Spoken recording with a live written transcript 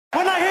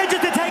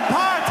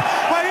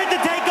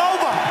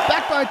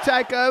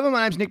Takeover.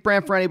 My name's Nick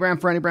Brown, Franny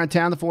Brown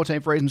Town, the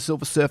 14th Reason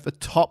Silver Surfer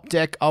Top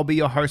Deck. I'll be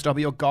your host. I'll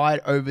be your guide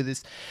over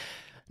this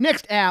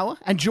next hour.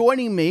 And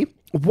joining me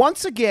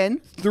once again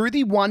through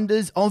the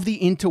wonders of the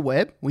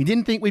interweb. We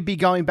didn't think we'd be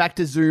going back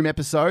to Zoom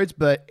episodes,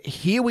 but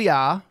here we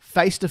are,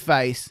 face to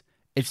face.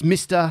 It's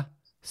Mr.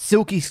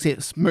 Silky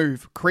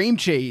Smooth, Cream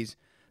Cheese,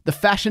 the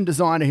fashion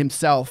designer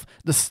himself,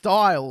 the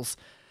styles,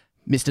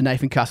 Mr.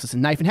 Nathan Custis.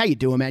 And Nathan, how you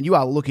doing, man? You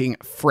are looking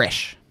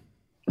fresh.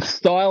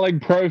 Styling,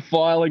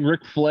 profiling,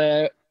 Ric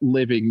Flair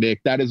living,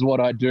 Nick. That is what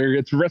I do.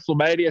 It's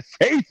WrestleMania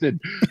season.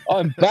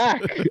 I'm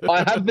back.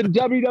 I have the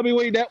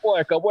WWE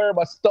Network. I'm wearing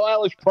my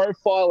stylish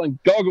profiling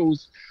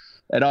goggles,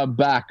 and I'm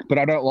back, but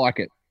I don't like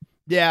it.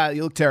 Yeah,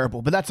 you look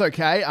terrible, but that's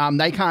okay.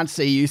 They can't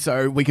see you,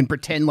 so we can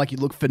pretend like you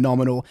look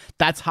phenomenal.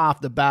 That's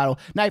half the battle.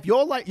 Now, if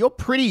you're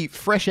pretty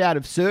fresh out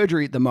of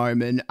surgery at the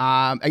moment,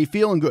 are you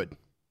feeling good?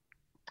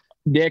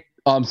 Nick,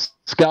 I'm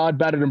scarred,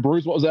 battered, and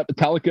bruised. What was that?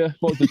 Metallica?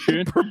 What was the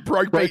tune?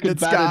 Broken, beaten, and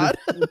scarred.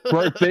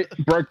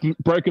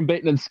 Broken,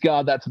 beaten, and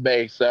scarred. That's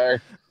me. So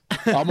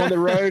I'm on the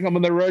road. I'm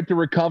on the road to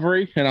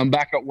recovery, and I'm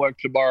back at work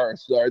tomorrow.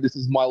 So this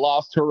is my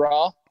last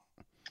hurrah,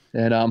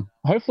 and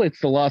hopefully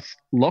it's the last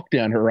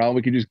lockdown hurrah.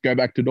 We can just go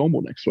back to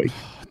normal next week.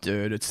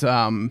 Dude, it's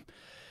do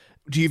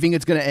you think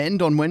it's going to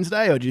end on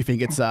Wednesday, or do you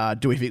think it's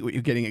do we think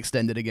you're getting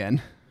extended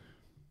again?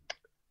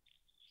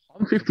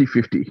 I'm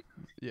 50-50.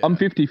 Yeah. I'm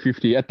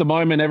 50-50. At the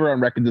moment, everyone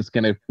reckons it's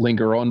going to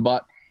linger on,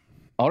 but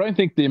I don't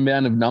think the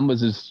amount of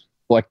numbers is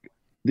like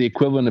the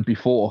equivalent of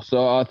before.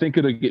 So I think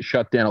it'll get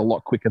shut down a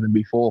lot quicker than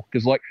before.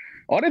 Because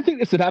I don't think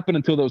this had happened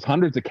until there was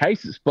hundreds of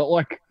cases. But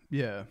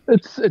yeah,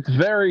 it's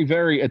very,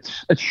 very,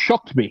 it's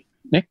shocked me,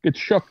 Nick. It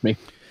shocked me.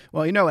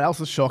 Well, you know what else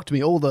has shocked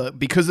me?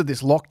 Because of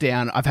this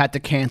lockdown, I've had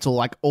to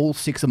cancel all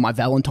 6 of my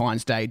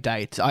Valentine's Day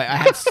dates. I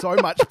had so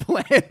much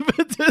planned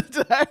for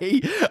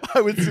today.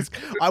 I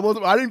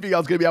didn't think I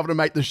was going to be able to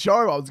make the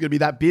show. I was going to be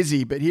that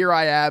busy, but here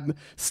I am,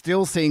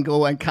 still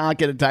single and can't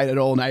get a date at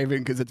all, Nathan,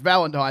 because it's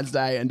Valentine's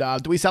Day. And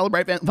do we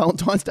celebrate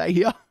Valentine's Day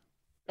here?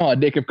 Oh,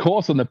 Nick, of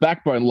course, on the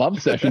Backbone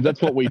Love Sessions,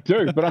 that's what we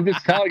do. But I'm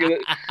just telling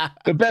you that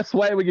the best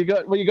way when you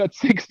got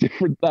 6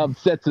 different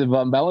sets of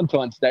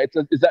Valentine's dates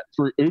is that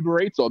through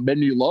Uber Eats or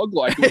Menu Log?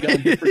 Like we go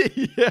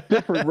to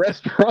different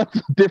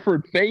restaurants,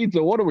 different feeds,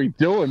 or what are we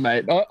doing,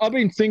 mate? I've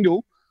been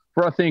single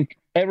for I think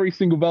every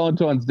single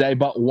Valentine's Day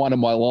but one in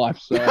my life.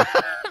 So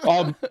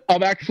I'm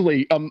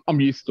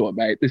used to it,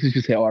 mate. This is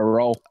just how I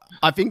roll.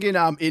 I think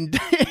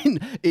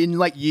in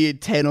like year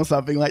 10 or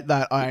something like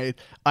that,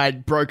 I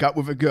broke up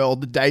with a girl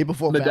the day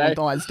before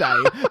Valentine's Day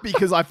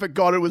because I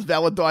forgot it was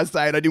Valentine's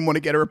Day and I didn't want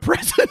to get her a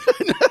present.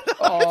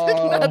 I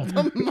didn't have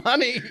the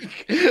money.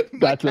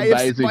 That's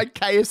amazing. My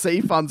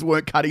KFC funds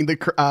weren't cutting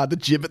the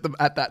jib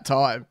at that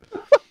time.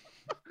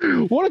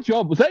 What a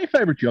job. Was that your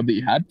favorite job that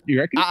you had, you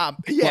reckon?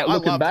 Yeah,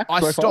 I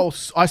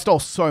stole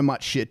so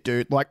much shit,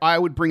 dude. Like, I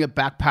would bring a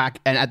backpack,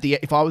 and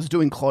if I was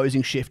doing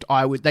closing shift,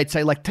 they'd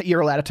say,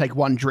 you're allowed to take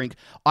 1 drink.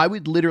 I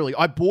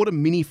bought a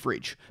mini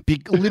fridge,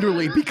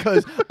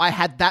 because I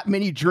had that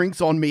many drinks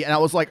on me, and I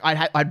was like,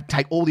 I'd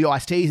take all the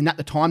iced teas, and at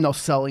the time, they were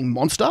selling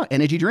Monster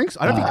energy drinks.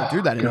 I don't think they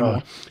do that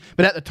anymore.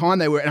 But at the time,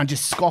 they were, and I'd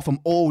just scoff them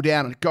all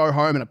down and go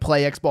home and I'd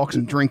play Xbox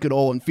and drink it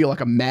all and feel like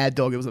a mad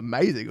dog. It was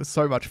amazing. It was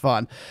so much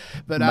fun.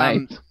 But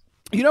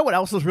you know what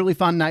else was really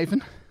fun,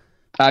 Nathan?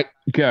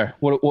 Go.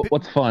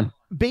 What's fun?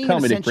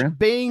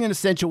 Being an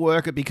essential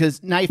worker,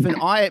 because Nathan,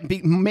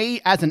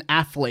 me as an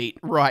athlete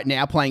right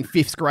now playing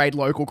 5th grade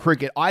local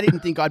cricket, I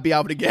didn't think I'd be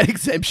able to get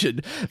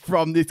exemption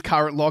from this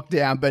current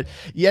lockdown. But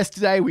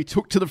yesterday we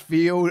took to the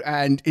field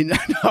and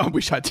I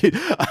wish I did.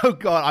 Oh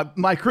God,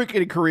 my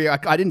cricketing career,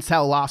 I didn't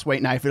tell last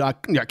week, Nathan,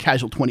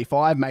 casual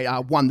 25, mate,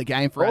 won the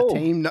game for our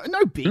team. No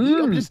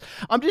biggie.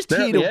 I'm just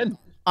here to...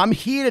 I'm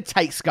here to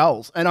take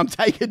skulls, and I'm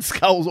taking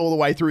skulls all the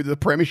way through to the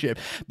premiership.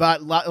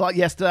 But like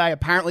yesterday,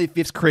 apparently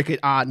Fifths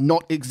cricket are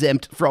not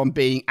exempt from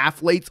being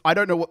athletes. I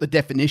don't know what the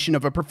definition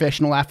of a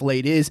professional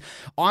athlete is.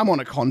 I'm on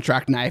a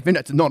contract, Nathan.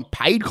 It's a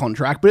non-paid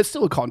contract, but it's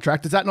still a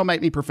contract. Does that not make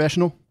me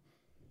professional?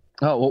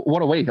 Oh, well,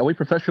 what are we? Are we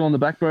professional on the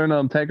Backbone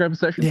takeover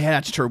session? Yeah,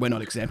 that's true. We're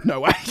not exempt. No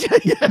way.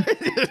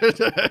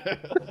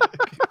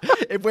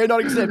 If we're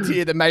not exempt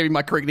here, then maybe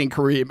my cricketing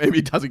career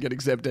maybe doesn't get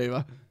exempt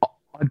either.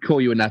 I'd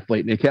call you an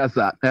athlete, Nick. How's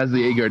that? How's the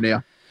ego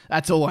now?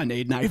 That's all I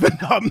need, Nathan.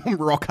 I'm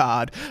rock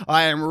hard.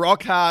 I am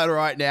rock hard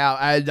right now.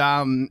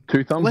 And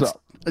 2 thumbs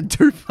up.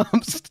 2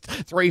 thumbs,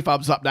 3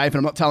 thumbs up, Nathan.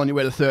 I'm not telling you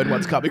where the 3rd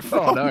one's coming from.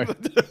 Oh, no.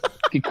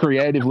 Get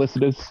creative,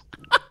 listeners.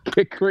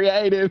 Get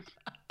creative.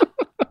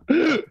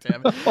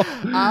 Damn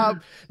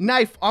it.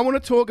 Nath, I want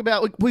to talk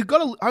about, we've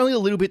got only a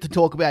little bit to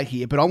talk about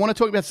here, but I want to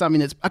talk about something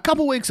that's a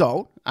couple weeks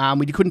old.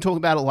 We couldn't talk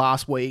about it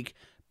last week,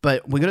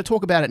 but we're going to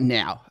talk about it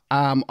now.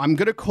 I'm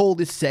going to call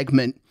this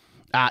segment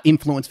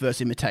influence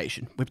versus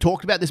imitation. We've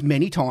talked about this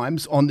many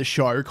times on the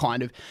show,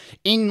 kind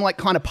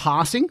of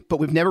passing, but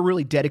we've never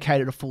really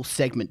dedicated a full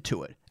segment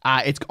to it.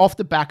 It's off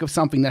the back of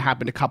something that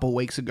happened a couple of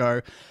weeks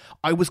ago.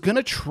 I was going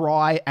to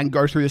try and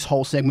go through this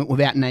whole segment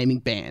without naming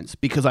bands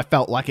because I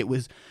felt like it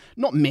was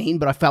not mean,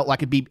 but I felt like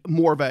it'd be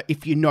more of a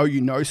if you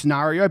know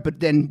scenario. But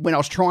then when I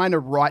was trying to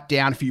write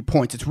down a few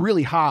points, it's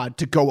really hard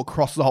to go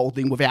across the whole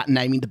thing without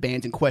naming the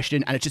bands in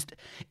question, and it's just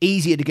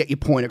easier to get your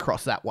point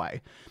across that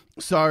way.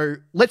 So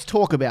let's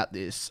talk about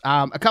this.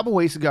 A couple of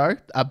weeks ago,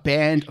 a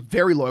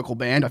very local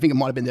band, I think it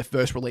might have been their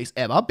first release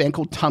ever, a band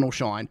called Tunnel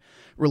Shine,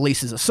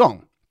 releases a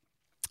song.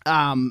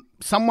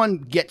 Someone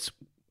gets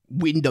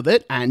wind of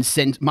it and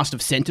must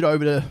have sent it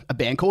over to a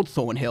band called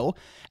Thornhill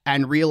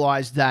and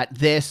realized that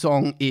their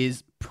song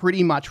is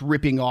pretty much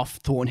ripping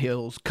off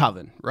Thornhill's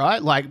Coven,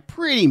 right? Like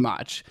pretty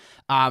much,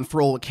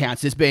 for all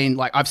accounts. There's been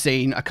I've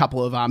seen a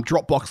couple of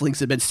Dropbox links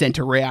that have been sent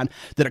around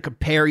that are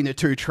comparing the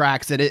two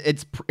tracks, and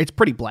it's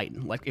pretty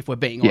blatant. Like if we're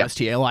being honest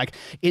here, like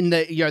in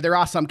the there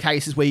are some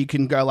cases where you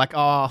can go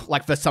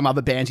for some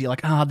other bands you're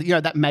like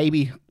that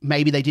maybe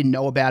they didn't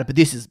know about it, but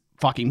this is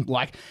fucking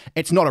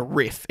it's not a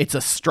riff, it's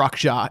a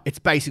structure, it's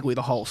basically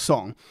the whole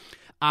song.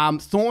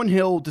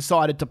 Thornhill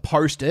decided to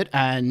post it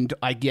and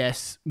I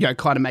guess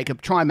kind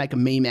of try and make a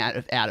meme out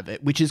of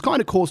it, which has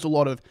kind of caused a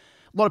lot of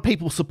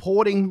people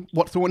supporting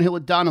what Thornhill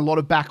had done, a lot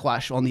of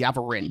backlash on the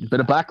other end. Bit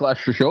of backlash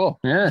for sure.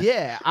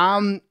 Yeah.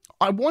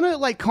 I want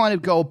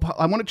to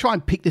I want to try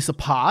and pick this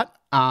apart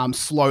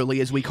slowly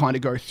as we kind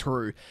of go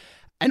through.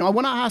 And I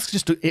want to ask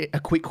just a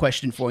quick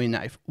question for you,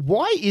 Nave.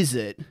 Why is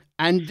it,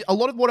 and a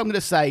lot of what I'm going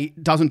to say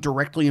doesn't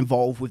directly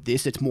involve with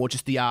this, it's more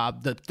just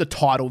the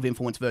title of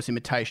influence versus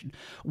imitation.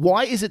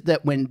 Why is it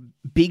that when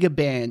bigger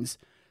bands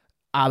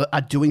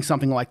are doing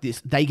something like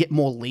this, they get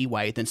more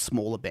leeway than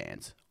smaller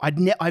bands?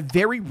 I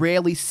very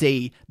rarely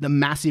see the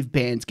massive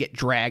bands get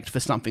dragged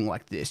for something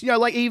like this.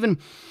 Even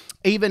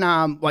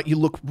you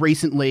look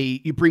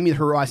recently, You Bring Me the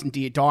Horizon,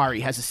 Dear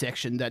Diary has a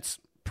section that's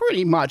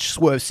pretty much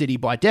Swerve City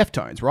by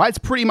Deftones, right? It's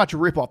pretty much a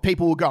rip-off.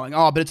 People were going,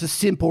 but it's a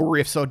simple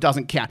riff, so it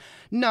doesn't count.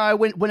 No,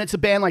 when it's a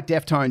band like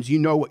Deftones, you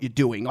know what you're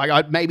doing.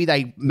 Maybe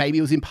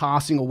it was in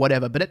passing or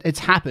whatever, but it's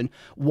happened.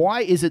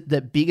 Why is it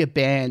that bigger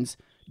bands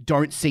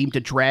don't seem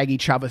to drag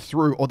each other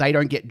through, or they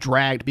don't get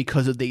dragged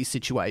because of these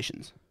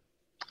situations?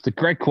 It's a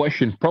great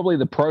question. Probably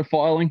the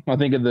profiling, I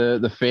think, of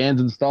the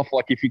fans and stuff.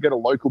 Like if you get a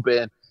local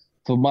band,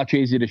 it's much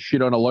easier to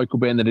shit on a local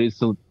band than it is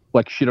to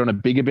shit on a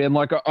bigger band.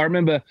 I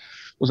remember,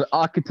 was it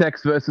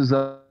Architects versus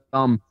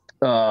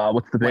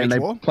what's the band? Wage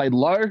War? They played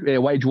Low? Yeah,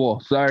 Wage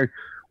War. So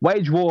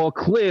Wage War,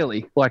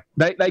 clearly,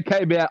 they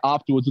came out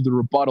afterwards with the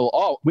rebuttal.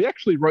 Oh, we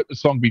actually wrote the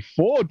song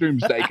before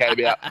Doomsday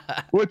came out,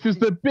 which is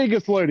the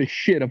biggest load of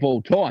shit of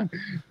all time.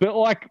 But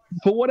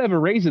for whatever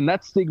reason,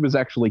 that stigma's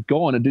actually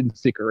gone and didn't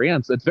stick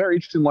around. So it's very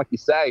interesting, like you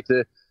say,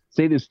 to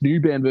see this new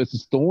band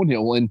versus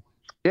Thornhill. And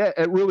yeah,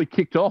 it really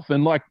kicked off.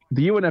 And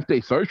the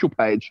UNFD social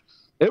page,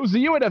 it was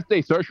the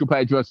UNFD social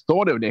page versus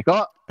Thornhill, Nick.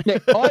 I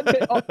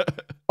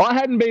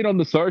hadn't been on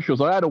the socials.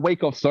 I had a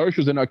week off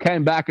socials, and I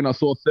came back and I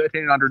saw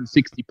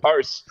 1,360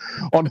 posts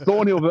on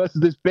Thornhill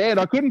versus this band.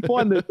 I couldn't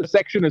find the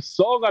section of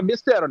song. I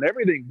missed out on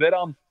everything. But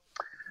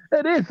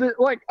it is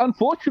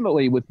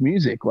unfortunately with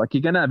music,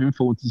 you're gonna have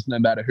influences no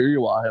matter who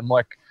you are, and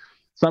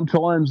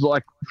sometimes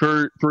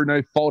through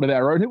no fault of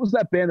our own. It was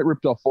that band that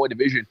ripped off Void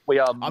Division.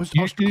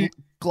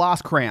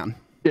 Glass Crown.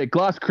 Yeah,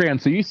 Glass Crown.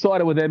 So you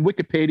sided with them.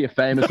 Wikipedia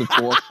famous, of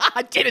course.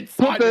 I didn't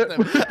side with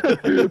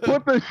them.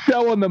 Put the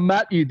show on the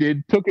map you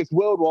did. Took us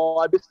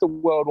worldwide. Mr.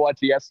 Worldwide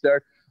Tiesto.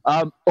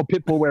 Or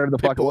Pitbull, wherever the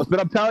fuck it was. But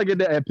I'm telling you,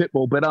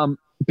 Pitbull. But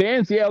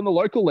bands, on the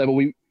local level,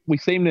 we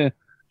seem to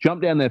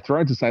jump down their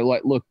throats and say,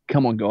 look,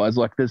 come on, guys.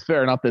 There's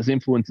fair enough. There's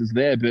influences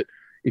there. But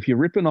if you're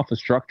ripping off a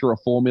structure, a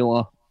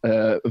formula,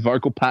 a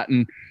vocal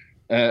pattern,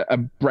 a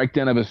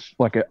breakdown of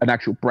an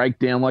actual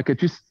breakdown,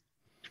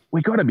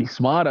 we got to be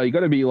smarter. You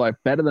got to be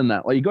better than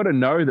that. You got to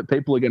know that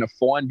people are going to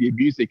find your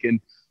music and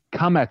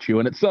come at you.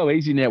 And it's so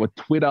easy now with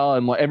Twitter,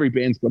 and every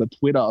band's got a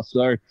Twitter,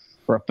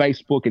 or a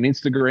Facebook and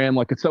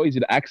Instagram. It's so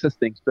easy to access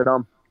things. But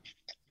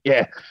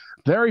yeah,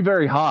 very,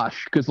 very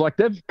harsh, because they're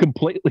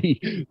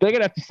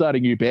gonna have to start a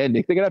new band,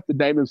 Nick. They're gonna have to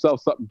name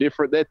themselves something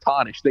different. They're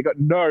tarnished. They got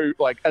no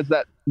as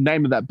that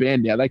name of that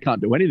band now. They can't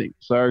do anything.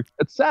 So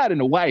it's sad in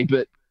a way,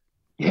 but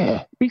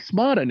yeah, be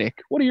smarter,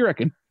 Nick. What do you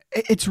reckon?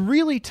 It's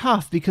really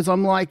tough because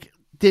I'm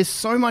there's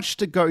so much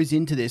that goes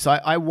into this.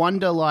 I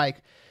wonder,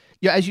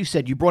 as you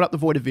said, you brought up the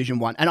Void Division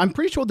one, and I'm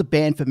pretty sure the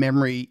band, for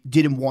memory,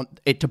 didn't want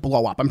it to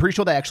blow up. I'm pretty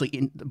sure they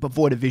actually,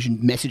 Void Division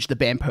messaged the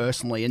band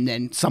personally, and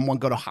then someone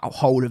got a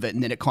hold of it,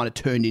 and then it kind of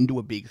turned into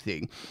a big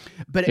thing.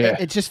 But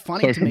it's just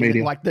funny to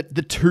me that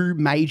the two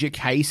major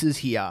cases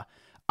here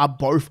are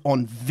both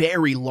on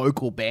very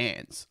local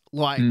bands.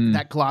 like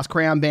that Glass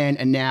Crown band,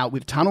 and now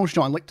with Tunnel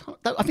Shine, like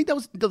I think that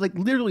was like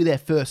literally their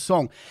first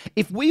song.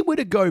 If we were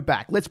to go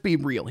back, let's be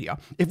real here.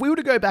 If we were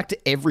to go back to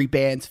every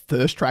band's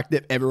first track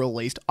they've ever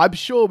released, I'm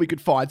sure we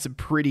could find some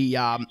pretty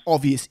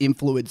obvious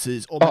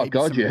influences or maybe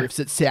some riffs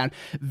that sound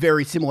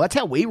very similar. That's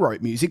how we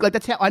wrote music. Like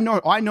that's how I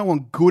know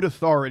on good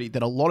authority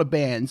that a lot of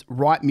bands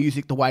write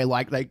music the way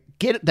like they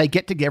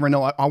get together and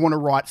they're like, I want to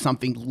write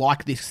something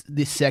like this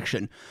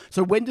section.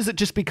 So when does it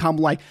just become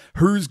like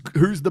who's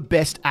the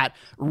best at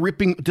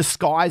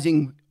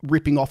disguising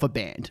ripping off a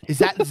band? Is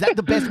that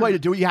the best way to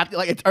do it? You have to,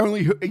 like,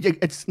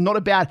 it's not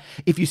about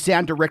if you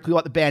sound directly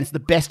like the band. It's the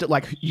best at,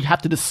 like, you have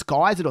to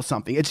disguise it or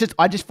something. It's just,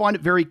 I just find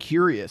it very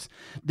curious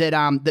that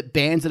that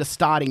bands that are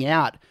starting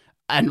out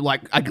and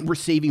like are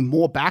receiving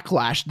more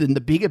backlash than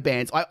the bigger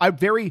bands. I'm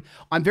very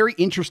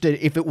interested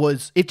if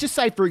just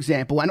say, for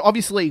example, and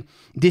obviously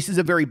this is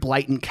a very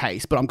blatant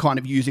case, but I'm kind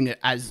of using it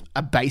as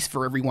a base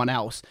for everyone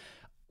else.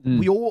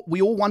 We all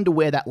wonder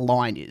where that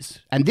line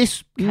is, and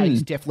this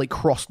case definitely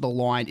crossed the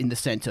line in the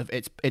sense of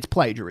it's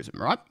plagiarism,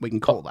 right? We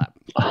can call that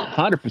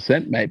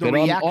 100%, mate.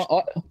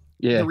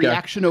 The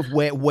reaction of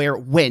where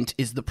it went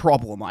is the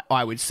problem.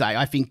 I would say.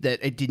 I think that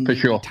it didn't be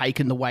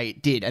taken the way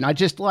it did, and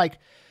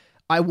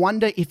I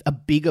wonder if a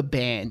bigger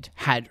band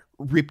had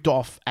ripped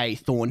off a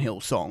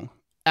Thornhill song.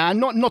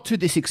 Not to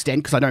this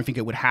extent, because I don't think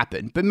it would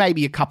happen, but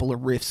maybe a couple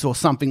of riffs or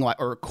something like,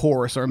 or a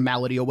chorus or a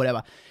melody or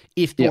whatever,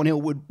 if Thornhill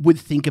would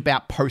think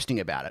about posting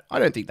about it. I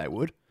don't think they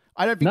would.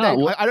 I don't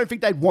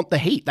think they'd want the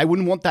heat. They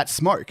wouldn't want that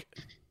smoke.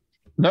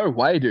 No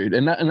way, dude.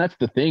 And that's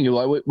the thing.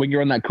 Like, when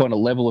you're on that kind of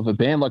level of a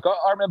band, like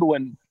I remember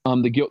when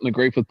the Guilt and the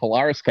Grief with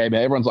Polaris came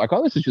out, everyone's like,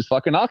 oh, this is just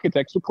fucking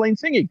Architects with clean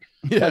singing.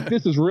 Yeah. Like,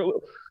 this is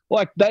real.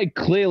 Like, they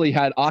clearly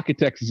had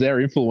Architects as their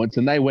influence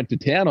and they went to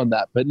town on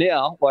that. But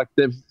now, like,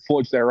 they've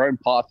forged their own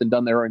path and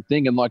done their own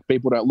thing. And, like,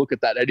 people don't look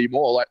at that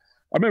anymore. Like,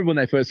 I remember when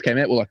they first came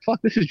out, we're like,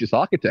 fuck, this is just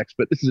Architects,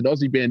 but this is an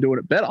Aussie band doing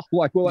it better.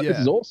 Like, we're like, this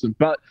is awesome.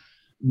 But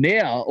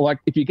now, like,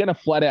 if you're going to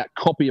flat out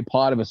copy a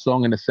part of a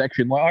song in a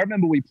section, like, I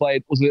remember we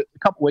played, was it a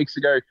couple of weeks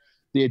ago,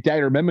 the Day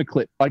to Remember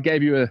clip. I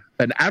gave you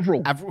an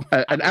Avril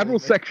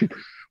section.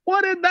 Why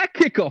didn't that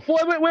kick off?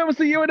 Where was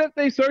the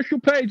UNFD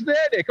social page there,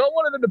 Nick? I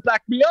wanted them to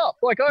back me up.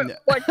 Like, go on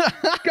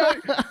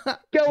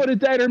A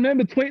Day to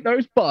Remember, tweet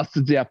those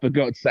bastards out, for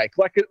God's sake.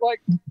 Like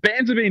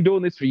bands have been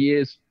doing this for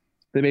years.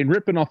 They've been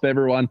ripping off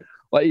everyone.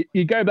 Like,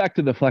 you go back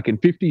to the fucking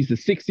 50s, the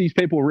 60s,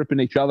 people were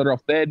ripping each other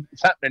off then.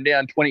 It's happening now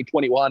in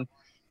 2021.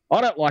 I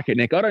don't like it,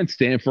 Nick. I don't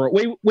stand for it.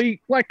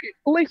 We like,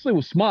 at least we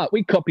were smart.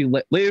 We copy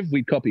Let Live.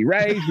 We copy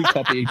Rage. We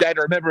copy A Day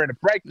to Remember in a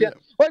Breakdown.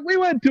 Yeah. Like, we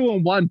weren't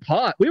doing one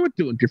part. We were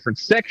doing different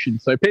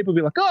sections. So people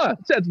be like, oh,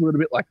 it sounds a little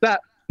bit like that.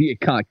 You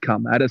can't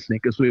come at us,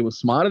 Nick, because we were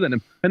smarter than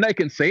them. And they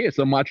can see us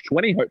on March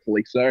 20,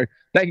 hopefully. So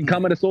they can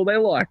come at us all they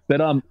like. But,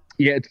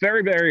 yeah, it's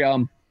very, very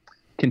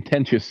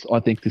contentious, I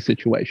think, the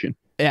situation.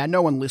 Yeah,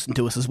 no one listened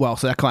to us as well,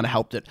 so that kind of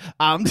helped it.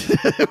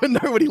 When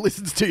nobody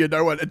listens to you,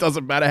 it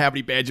doesn't matter how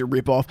many bands you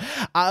rip off.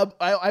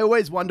 I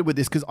always wonder with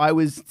this, because I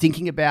was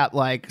thinking about,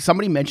 like,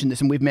 somebody mentioned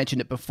this, and we've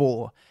mentioned it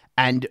before,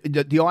 and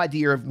the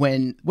idea of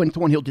when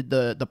Thornhill did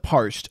the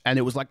post, and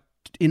it was like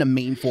in a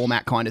meme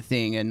format kind of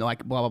thing, and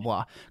like blah, blah,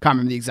 blah. Can't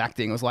remember the exact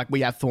thing. It was like,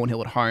 we have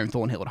Thornhill at home,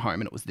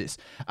 and it was this.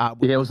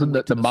 It was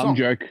the mum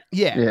joke.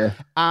 Yeah.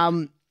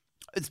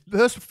 It's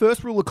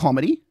first rule of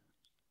comedy,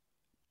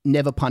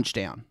 never punch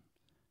down.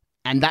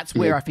 And that's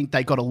where I think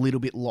they got a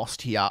little bit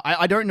lost here.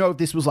 I don't know if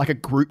this was like a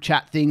group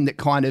chat thing that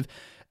kind of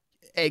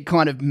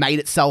made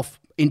itself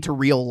into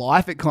real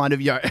life. It kind of,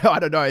 I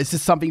don't know. It's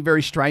just something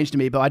very strange to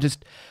me. But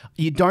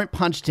you don't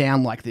punch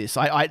down like this.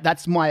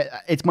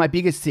 It's my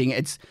biggest thing.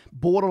 It's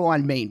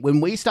borderline mean. When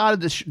we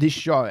started this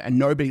show and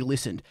nobody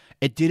listened,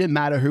 it didn't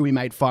matter who we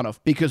made fun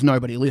of because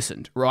nobody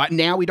listened, right?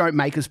 Now we don't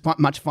make as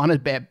much fun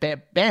of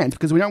bands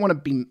because we don't want to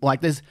be like,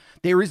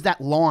 there is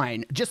that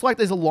line, just like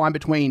there's a line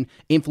between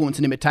influence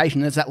and imitation.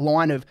 There's that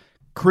line of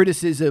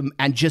criticism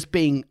and just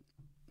being,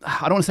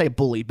 I don't want to say a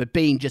bully, but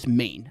being just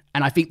mean.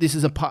 And I think this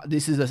is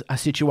a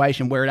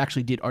situation where it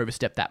actually did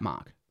overstep that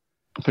mark.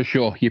 For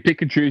sure. You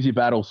pick and choose your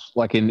battles,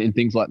 like in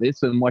things like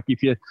this. And like,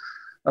 if you're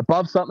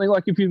above something,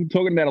 like if you're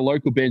talking about a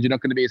local band, you're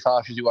not going to be as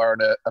harsh as you are in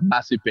a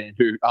massive band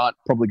who aren't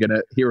probably going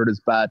to hear it as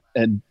bad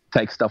and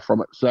take stuff from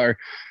it. So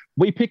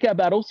we pick our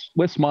battles.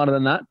 We're smarter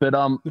than that. But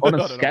on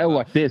a scale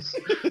like this,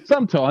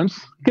 sometimes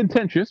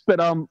contentious, but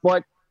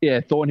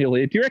Thornhill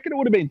here. Do you reckon it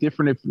would have been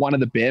different if one of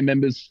the band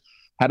members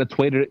had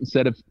tweeted it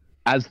instead of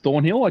as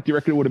Thornhill? Like, do you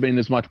reckon it would have been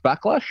as much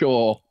backlash,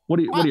 or what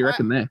do you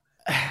reckon there?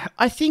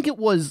 I think it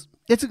was.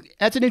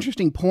 That's an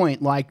interesting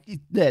point. Like,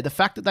 the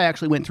fact that they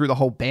actually went through the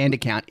whole band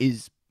account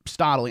is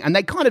startling, and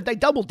they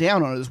doubled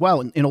down on it as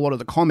well in a lot of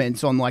the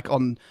comments on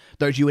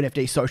those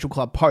UNFD Social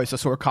Club posts. I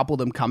saw a couple of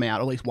them come out,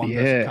 at least one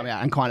person come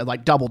out and kind of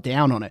like double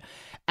down on it.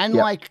 And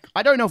like,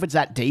 I don't know if it's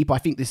that deep. I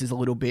think this is a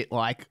little bit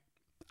like,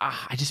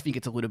 I just think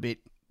it's a little bit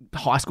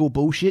high school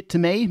bullshit to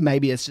me.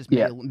 Maybe it's just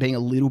being a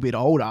little bit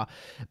older.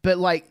 But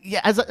like,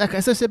 as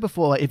I said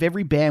before, like, if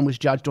every band was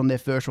judged on their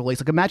first release,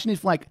 like imagine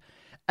if like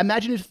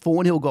imagine if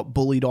Thornhill got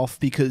bullied off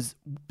because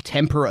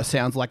Tempera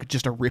sounds like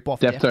just a rip-off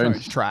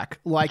Deftones track.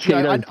 Like,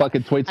 Chino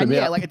fucking tweets about.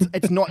 Yeah, like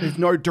it's not, there's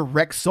no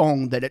direct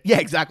song that it, yeah,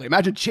 exactly.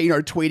 Imagine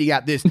Chino tweeting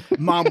out this,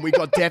 Mum, we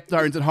got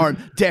Deftones at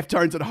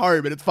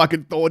home, and it's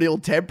fucking Thornhill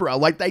Tempera.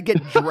 Like, they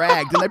get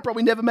dragged and they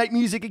probably never make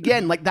music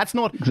again. Like, that's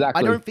not,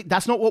 exactly. I don't think,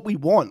 that's not what we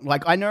want.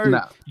 Like, I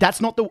know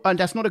that's not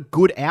a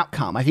good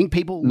outcome. I think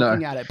people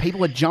looking at it,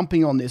 people are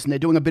jumping on this and they're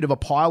doing a bit of a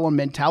pile-on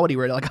mentality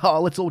where they're like,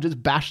 oh, let's all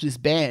just bash this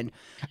band.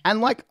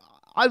 And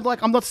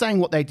I'm not saying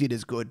what they did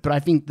is good, but I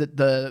think that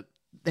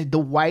the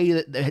way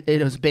that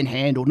it has been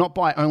handled, not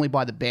only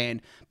by the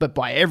band, but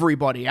by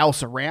everybody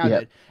else around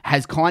it,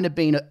 has kind of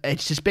been,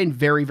 it's just been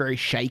very, very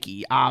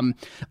shaky. I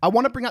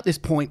want to bring up this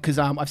point because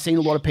I've seen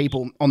a lot of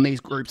people on these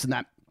groups and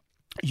that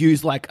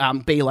use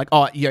be like,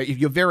 oh, you know,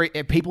 you're very,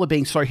 people are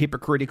being so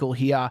hypocritical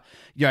here.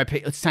 You know,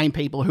 same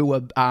people who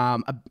were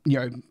you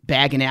know,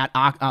 bagging out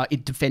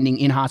defending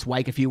In Heart's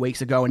Wake a few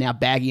weeks ago and now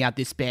bagging out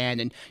this band,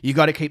 and you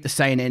got to keep the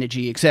same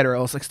energy,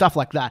 etc. It's like stuff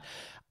like that.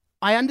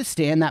 I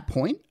understand that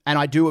point, and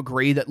I do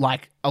agree that,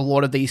 like, a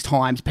lot of these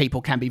times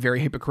people can be very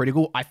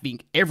hypocritical. I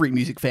think every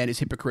music fan is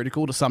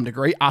hypocritical to some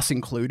degree, us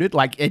included.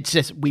 Like, it's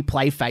just, we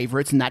play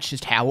favorites and that's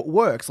just how it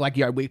works. Like,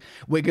 you know,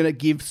 we're going to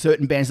give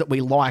certain bands that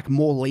we like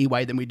more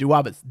leeway than we do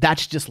others.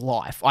 That's just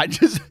life. I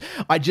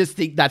just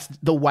think that's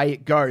the way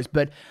it goes.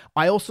 But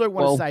I also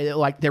want to say that,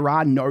 like, there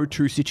are no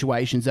two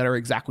situations that are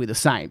exactly the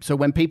same. So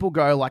when people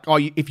go like, oh,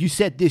 if you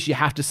said this, you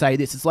have to say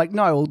this. It's like,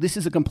 no, well, this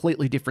is a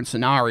completely different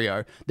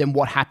scenario than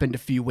what happened a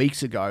few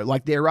weeks ago.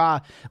 Like, there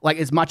are, like,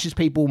 as much as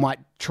people might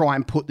try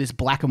and put this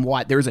black and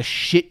white, there is a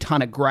shit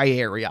ton of grey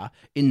area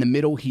in the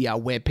middle here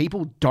where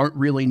people don't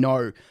really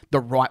know the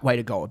right way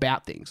to go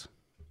about things.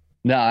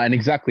 No, and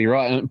exactly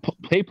right. And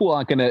people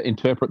aren't going to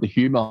interpret the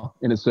humour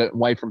in a certain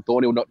way from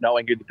Thornhill not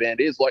knowing who the band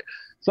is. Like,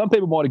 some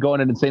people might have gone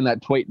in and seen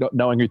that tweet not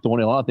knowing who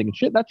Thornhill are, thinking,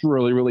 shit, that's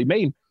really, really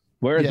mean.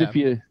 Whereas if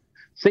you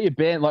see a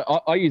band, like,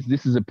 I use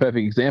this as a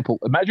perfect example.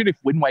 Imagine if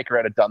Wind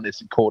Waker had done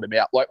this and called him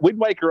out. Like, Wind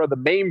Waker are the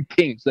meme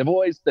kings. They've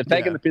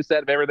taken the piss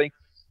out of everything.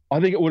 I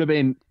think it would have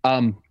been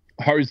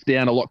hosed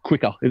down a lot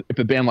quicker if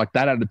a band like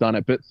that had done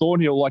it. But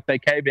Thornhill, like, they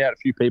came out, a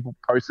few people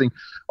posting,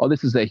 oh,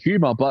 this is their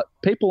humor, but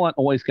people aren't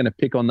always going to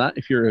pick on that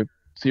if you're a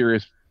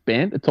serious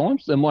band at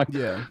times. And like,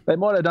 they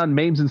might have done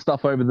memes and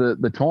stuff over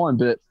the time,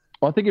 but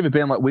I think if a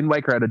band like Wind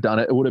Waker had done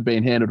it, it would have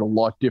been handled a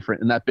lot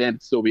different and that band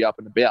would still be up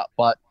and about.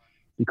 But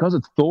because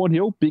it's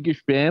Thornhill,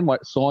 biggish band,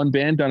 like signed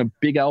band, done a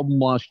big album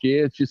last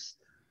year,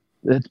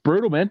 it's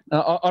brutal, man.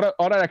 I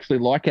don't actually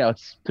like how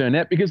it's turned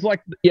out because,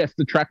 like, yes,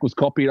 the track was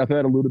copied. I've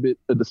heard a little bit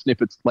of the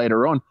snippets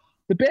later on.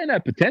 The band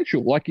had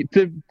potential. Like,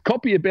 to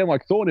copy a band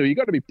like Thornhill, you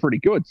got to be pretty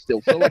good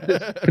still. So, like,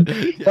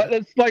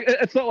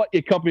 it's not like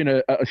you're copying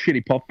a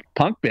shitty pop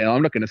punk band.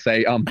 I'm not going to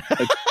say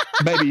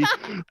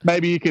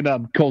maybe you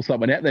can call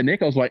someone out there,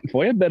 Nick. I was waiting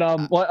for you, but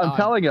I'm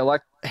telling you,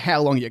 like,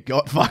 how long you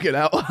got? Fucking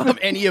hell,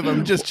 any of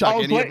them? Just chuck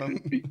any of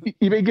them.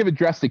 You've been giving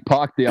Jurassic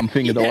Park the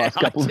finger the last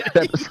couple of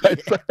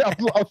episodes. So I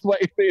was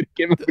waiting for you to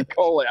give him a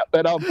call out,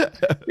 but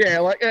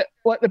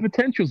like the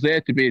potential's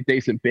there to be a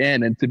decent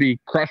band and to be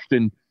crushed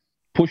and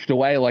pushed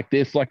away like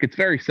this. Like, it's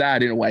very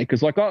sad in a way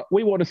because, like,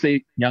 we want to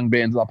see young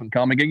bands up and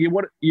coming, and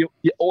you're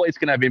always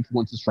going to have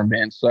influences from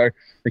bands. So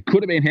it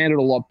could have been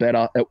handled a lot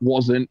better. It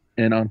wasn't,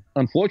 and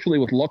unfortunately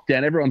with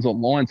lockdown, everyone's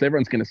online, so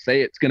everyone's going to see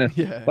it. It's going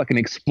to fucking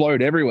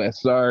explode everywhere.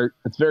 So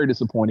it's very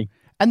disappointing.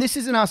 And this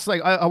isn't us,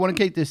 like, I want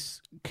to get this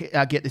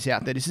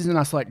out there. This isn't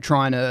us, like,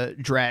 trying to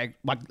drag,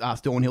 like,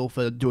 Thornhill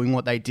for doing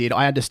what they did.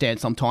 I understand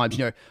sometimes,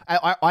 you know,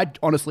 I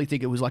honestly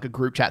think it was like a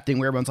group chat thing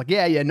where everyone's like,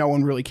 yeah, no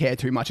one really cared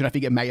too much. And I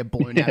think it may have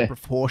blown out of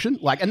proportion.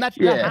 Like, and that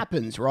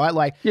happens, right?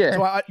 Like,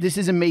 so this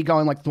isn't me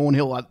going like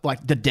Thornhill,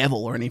 like the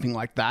devil or anything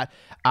like that,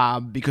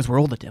 because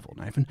we're all the devil,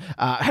 Nathan.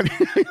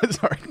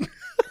 Sorry.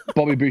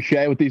 Bobby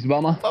Boucher with his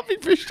mama. Bobby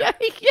Boucher,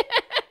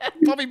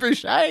 Bobby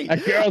Boucher.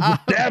 That girl's the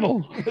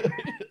devil.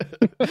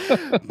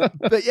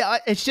 But yeah,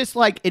 it's just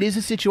like, it is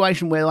a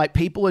situation where, like,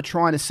 people are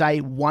trying to say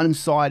one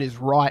side is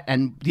right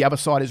and the other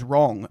side is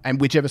wrong,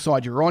 and whichever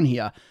side you're on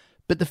here.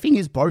 But the thing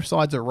is, both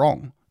sides are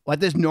wrong.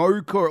 Like, if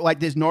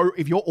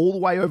you're all the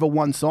way over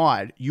one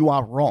side, you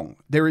are wrong.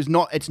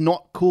 It's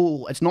not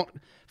cool. It's not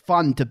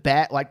fun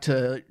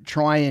to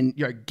try and,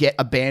 you know, get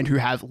a band who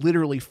have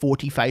literally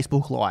 40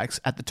 Facebook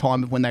likes at the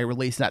time of when they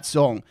released that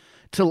song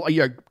to,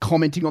 you know,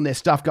 commenting on their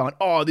stuff going,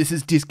 oh, this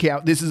is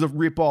discount, this is a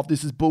rip-off,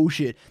 this is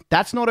bullshit.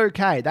 That's not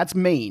okay. That's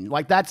mean.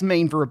 Like, that's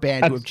mean for a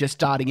band who are just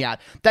starting out.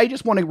 They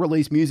just want to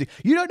release music.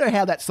 You don't know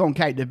how that song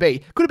came to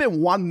be. Could have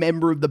been one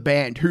member of the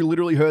band who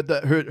literally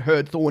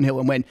heard Thornhill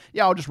and went,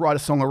 yeah, I'll just write a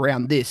song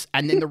around this.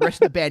 And then the rest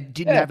of the band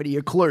didn't have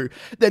any clue.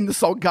 Then the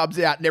song comes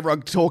out and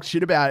everyone talks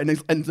shit about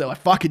it. And they're like,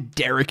 fucking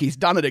Derek, he's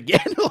done it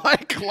again.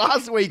 Like,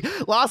 last week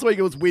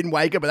it was Wind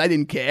Waker, but they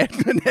didn't care.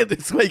 And then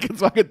this week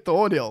it's fucking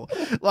Thornhill.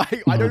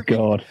 Like, I don't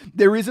think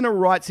there isn't a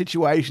right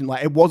situation.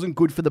 Like, it wasn't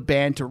good for the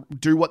band to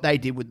do what they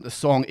did with the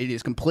song. It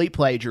is complete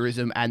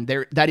plagiarism, and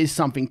that is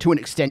something, to an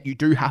extent, you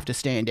do have to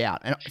stamp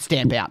out.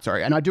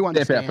 And I do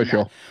understand Stamp out for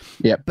sure.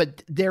 Yeah.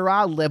 But there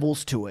are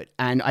levels to it,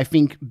 and I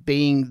think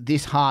being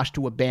this harsh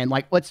to a band,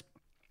 like, let's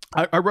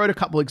I wrote a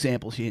couple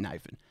examples here,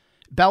 Nathan.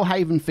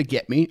 Bellhaven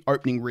Forget Me,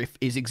 opening riff,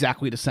 is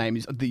exactly the same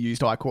as the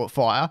used I Caught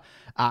Fire.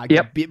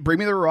 Bring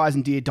Me the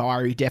Horizon, Dear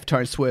Diary,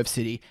 Deftones, Swerve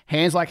City.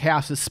 Hands Like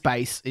Houses,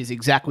 Space is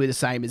exactly the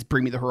same as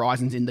Bring Me the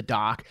Horizons, In the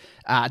Dark.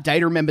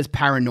 Data Remembers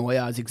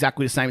Paranoia is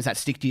exactly the same as that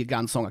Stick to Your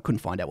Gun song. I couldn't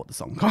find out what the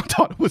song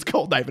title was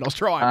called, David. I was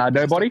trying.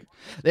 Nobody?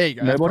 There you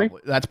go. Nobody?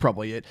 That's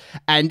probably it.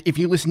 And if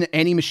you listen to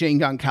any Machine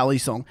Gun Kelly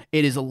song,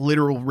 it is a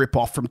literal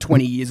rip-off from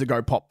 20 years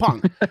ago pop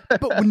punk.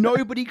 But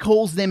nobody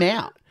calls them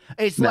out.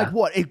 It's like,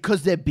 what?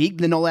 Because they're big,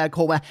 they're not allowed to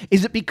call that?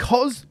 Is it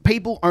because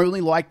people only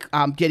like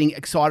getting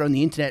excited on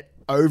the internet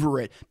over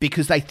it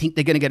because they think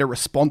they're going to get a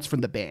response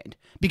from the band?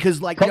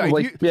 Because, like,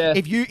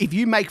 if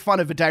you make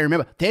fun of A Day to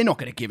Remember, they're not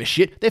going to give a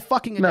shit. They're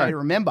fucking A Day to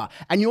Remember.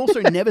 And you also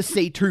never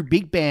see two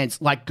big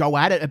bands, like, go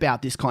at it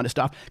about this kind of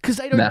stuff because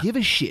they don't give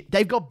a shit.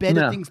 They've got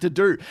better things to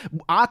do.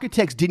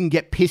 Architects didn't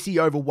get pissy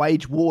over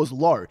Wage War's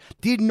Low.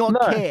 Did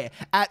not care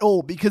at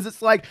all because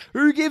it's like,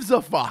 who gives a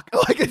fuck?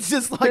 Like, it's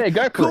just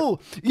like,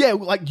 cool. Yeah,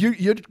 like,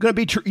 you're going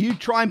to be, you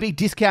try and be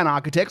Discount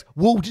Architects,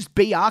 we'll just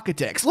be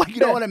Architects. Like, you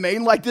know what I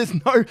mean? Like, there's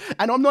no,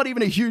 and I'm not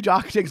even a huge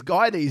Architects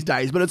guy these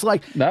days, but it's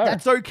like,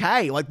 that's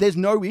okay. Like, there's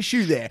no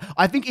issue there.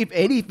 I think, if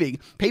anything,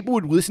 people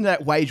would listen to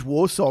that Wage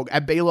War song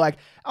and be like,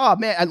 oh,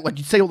 man, and like,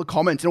 you'd see all the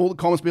comments, and all the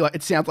comments be like,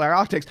 it sounds like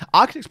Architects.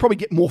 Architects probably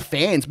get more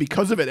fans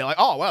because of it. They're like,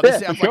 oh, wow, this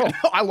sounds like,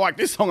 I like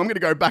this song. I'm going to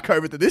go back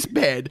over to this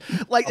band.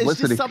 Like,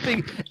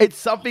 it's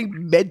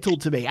something mental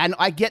to me. And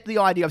I get the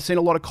idea. I've seen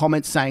a lot of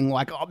comments saying,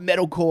 like, oh,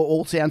 metalcore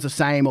all sounds the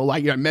same, or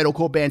like, you know,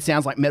 metalcore band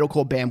sounds like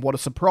metalcore band. What a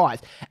surprise.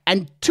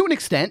 And to an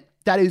extent,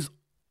 that is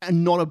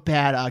not a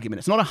bad argument.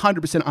 It's not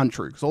 100%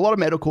 untrue, because a lot of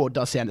metalcore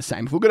does sound the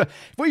same. If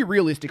we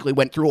realistically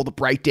went through all the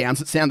breakdowns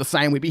that sound the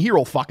same, we'd be here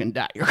all fucking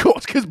day, of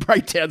course, because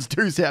breakdowns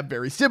do sound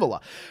very similar.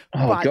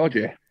 God,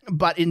 yeah.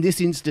 But in this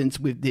instance,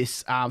 with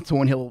this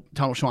Thornhill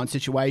Tunnel Shine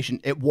situation,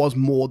 it was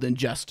more than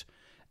just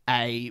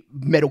a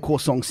metalcore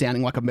song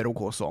sounding like a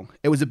metalcore song.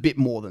 It was a bit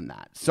more than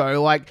that.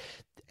 So, like,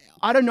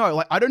 I don't know.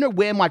 Like, I don't know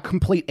where my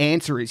complete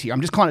answer is here. I'm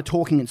just kind of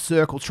talking in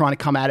circles, trying to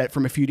come at it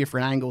from a few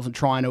different angles and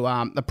trying to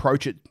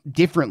approach it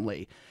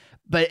differently.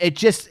 But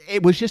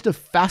it was just a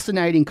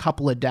fascinating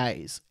couple of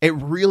days. It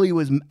really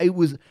was. It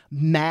was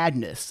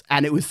madness,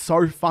 and it was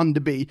so fun to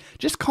be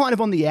just kind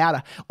of on the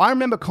outer. I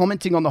remember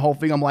commenting on the whole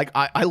thing. I'm like,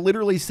 I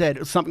literally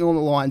said something along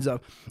the lines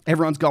of,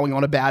 everyone's going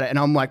on about it, and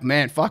I'm like,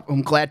 man, fuck,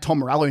 I'm glad Tom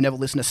Morello never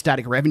listened to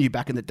Static Revenue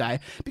back in the day,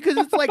 because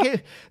it's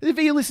like, if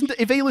he listened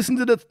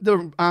to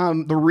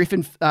the riff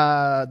and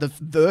the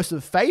verse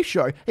of Faith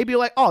Show, he'd be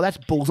like, oh, that's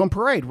Bulls on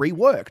Parade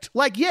reworked.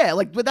 Like, yeah,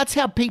 like, but that's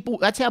how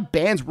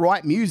bands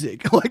write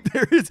music.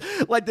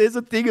 Like, there's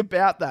a thing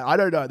about that. I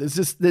don't know.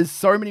 There's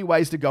so many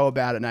ways to go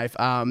about it, Nath.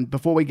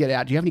 Before we get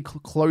out, do you have any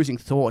closing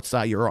thoughts,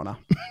 Your Honour?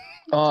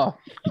 Oh,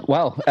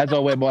 well, as I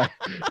wear my,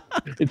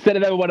 instead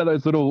of having one of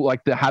those little,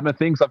 like, the hammer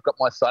things, I've got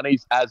my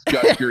Sunnies as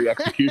Judge, Jury,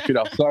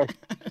 Executioner. So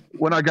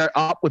when I go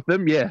up with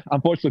them, yeah,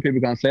 unfortunately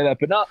people can't say that.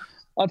 But no,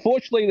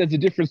 unfortunately there's a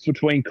difference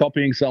between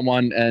copying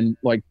someone and,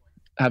 like,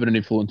 having an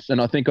influence. And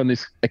I think on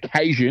this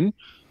occasion,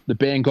 the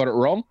band got it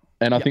wrong.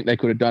 And I think they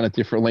could have done it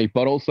differently,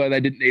 but also they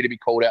didn't need to be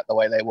called out the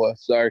way they were.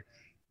 So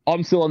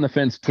I'm still on the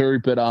fence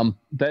too, but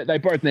they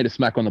both need a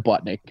smack on the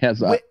butt, Nick. How's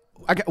that?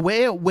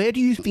 Where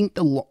do you think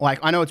like,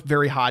 I know it's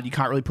very hard. You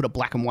can't really put a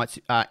black and white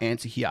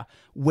answer here.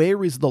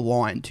 Where is the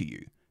line to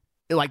you?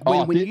 Like,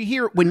 when you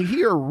hear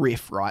a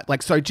riff, right?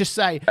 Like, so just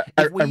say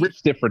a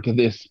riff's different to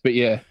this, but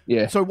yeah.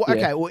 So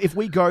well, if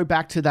we go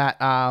back to that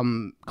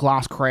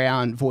Glass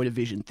Crown Void of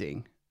Vision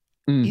thing,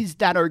 is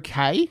that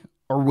okay?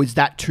 Or was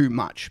that too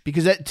much?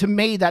 Because to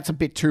me, that's a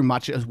bit too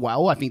much as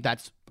well. I think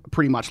that's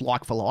pretty much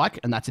like for like,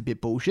 and that's a bit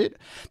bullshit.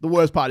 The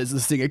worst part is the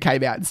singer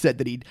came out and said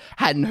that he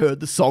hadn't heard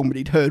the song, but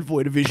he'd heard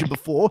Void of Vision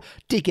before.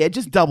 Dickhead,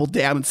 just double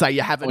down and say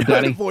you haven't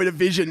heard of Void of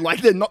Vision.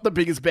 Like, they're not the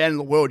biggest band in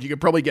the world. You could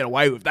probably get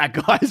away with that,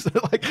 guys.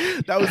 Like,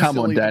 that was come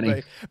silly on, Danny. to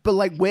me. But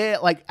like, where,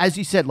 like, as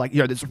you said, like,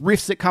 you know, there's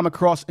riffs that come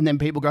across, and then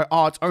people go,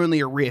 oh, it's only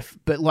a riff.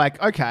 But like,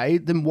 okay,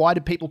 then why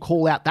do people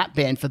call out that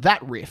band for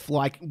that riff?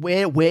 Like,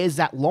 where's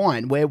that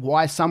line?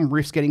 Why some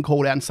riffs getting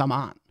called out and some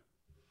aren't?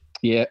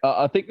 Yeah,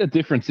 I think the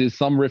difference is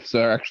some riffs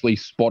are actually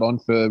spot on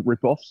for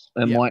rip-offs.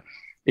 And like,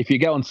 if you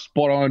go on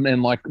spot on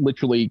and like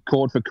literally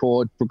chord for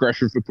chord,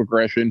 progression for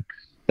progression,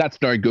 that's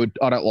no good.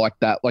 I don't like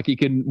that. Like, you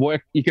can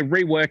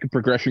rework a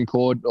progression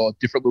chord or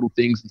different little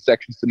things and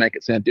sections to make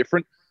it sound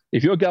different.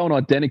 If you're going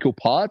identical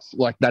parts,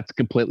 like, that's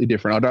completely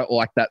different. I don't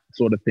like that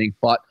sort of thing.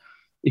 But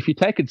if you're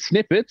taking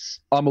snippets,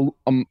 I'm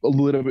a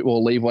little bit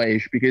more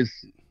leeway-ish, because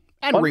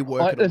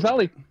rework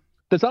it.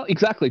 There's not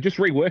exactly, just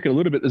rework it a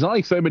little bit. There's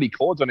only so many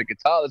chords on a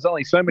guitar. There's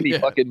only so many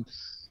fucking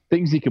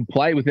things you can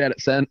play without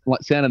it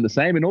sounding the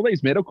same. And all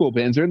these metalcore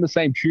bands are in the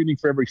same tuning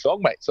for every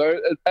song, mate.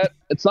 So at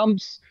some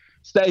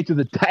stage of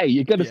the day,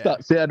 you're going to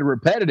start sounding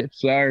repetitive.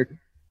 So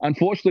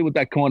unfortunately, with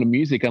that kind of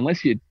music,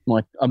 unless you,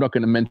 like, I'm not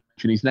going to mention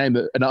his name,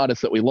 but an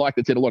artist that we like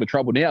that's in a lot of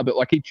trouble now, but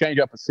like, he'd change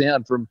up a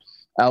sound from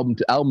album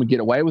to album and get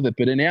away with it.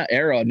 But in our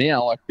era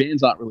now, like,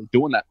 bands aren't really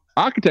doing that.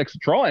 Architects are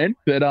trying,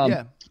 but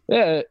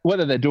Yeah,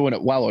 whether they're doing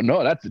it well or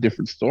not, that's a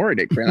different story,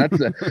 Nick Brown.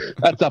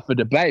 That's up for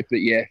debate.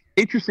 But yeah,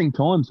 interesting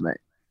times, mate.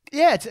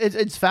 Yeah,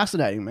 it's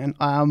fascinating, man.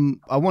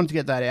 I wanted to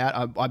get that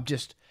out.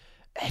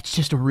 It's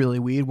just a really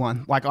weird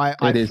one. Like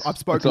I've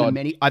spoken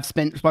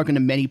to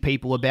many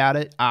people about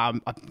it. I've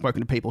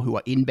spoken to people who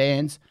are in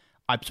bands.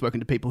 I've spoken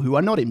to people who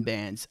are not in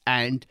bands,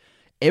 and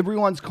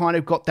everyone's kind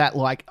of got that.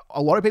 Like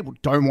a lot of people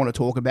don't want to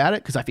talk about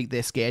it because I think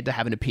they're scared to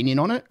have an opinion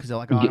on it because they're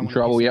like, I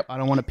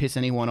don't want to piss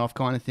anyone off,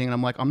 kind of thing. And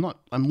I'm like, I'm not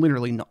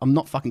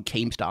fucking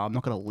Keemstar. I'm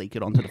not going to leak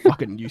it onto the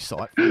fucking news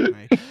site. For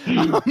me.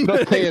 Not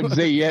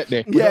TMZ yet,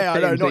 Nick. Yeah, I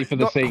know,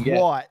 not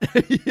quite.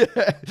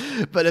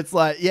 Yeah. But it's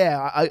like,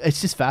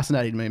 it's just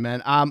fascinating to me,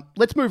 man.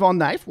 Let's move on,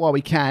 Nate, while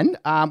we can.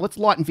 Let's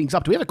lighten things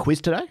up. Do we have a quiz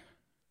today?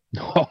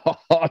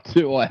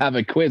 Do I have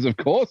a quiz? Of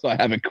course, I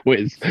have a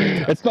quiz.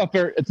 It's not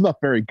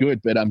very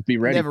good, but be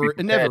ready.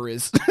 It never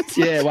is.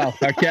 Yeah, well,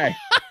 okay.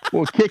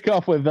 We'll kick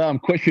off with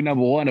question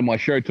number 1 in my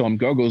Showtime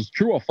goggles.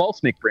 True or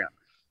false, Nick Brown?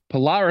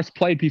 Polaris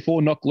played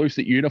before Knocked Loose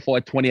at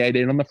Unify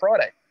 2018 on the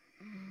Friday.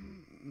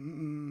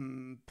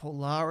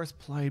 Polaris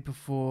played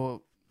before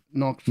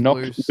Knocked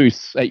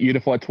Loose at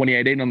Unify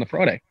 2018 on the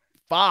Friday.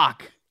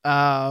 Fuck.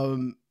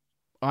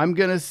 I'm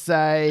gonna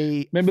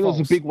say. Remember, false.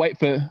 there was a big wait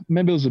for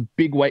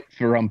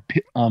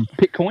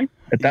Bitcoin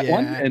at that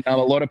one, and a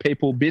lot of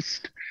people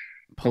missed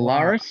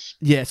Polaris.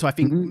 Yeah, so I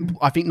think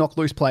Knocked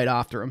Loose played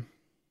after him.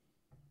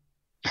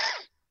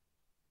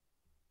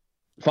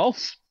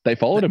 False. They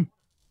followed him.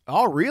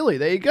 Oh, really?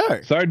 There you go.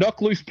 So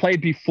Knocked Loose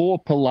played before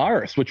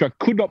Polaris, which I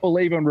could not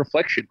believe on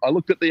reflection. I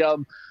looked at the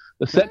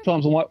set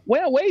times. I'm like,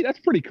 wow, wait, that's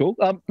pretty cool.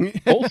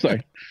 Also,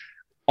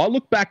 I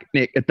look back,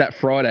 Nick, at that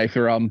Friday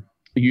for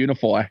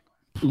Unify.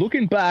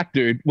 Looking back,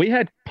 dude, we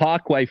had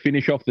Parkway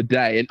finish off the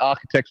day and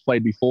Architects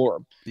played before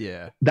him.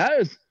 Yeah. That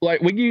is,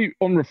 like, when you,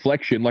 on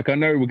reflection, like, I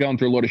know we're going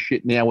through a lot of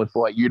shit now with,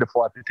 like,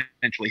 Unify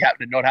potentially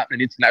happening, not happening,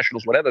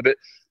 internationals, whatever, but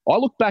I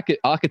look back at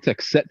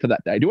Architects' set for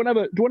that day. Do you want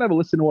to have a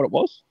listen to what it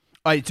was?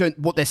 Oh, so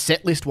what their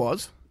set list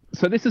was?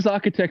 So this is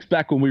Architects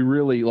back when we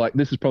really, like,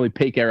 this is probably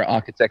peak era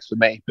Architects for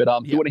me, but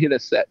do you want to hear their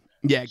set?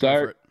 Yeah, go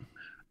for it.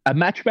 A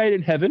Match Made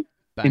in Heaven,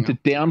 Banger. Into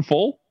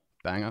Downfall,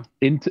 Banger.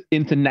 Into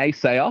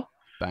Naysayer,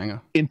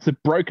 Banger. Into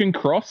Broken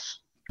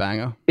Cross.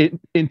 Banger.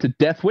 Into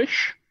Death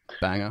Wish.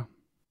 Banger.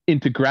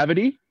 Into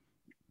Gravity.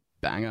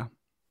 Banger.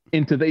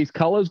 Into These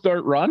Colors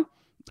Don't Run.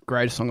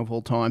 Greatest song of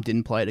all time.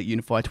 Didn't play it at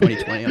Unify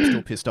 2020. I'm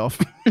still pissed off.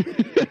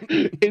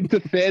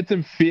 Into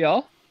Phantom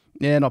Fear.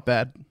 Yeah, not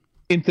bad.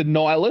 Into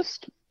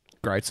Nihilist.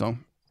 Great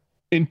song.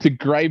 Into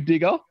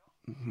Gravedigger.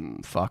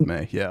 Fuck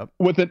me, yeah.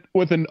 With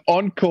an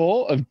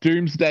encore of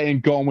Doomsday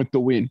and Gone with the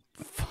Wind.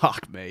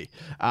 Fuck me.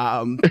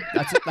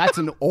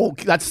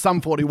 That's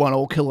Sum 41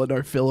 all killer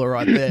no filler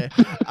right there.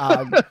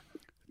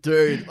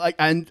 Dude, like,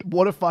 and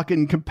what a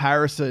fucking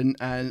comparison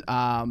and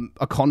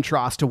a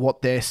contrast to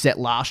what their set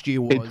last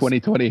year was. In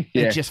 2020,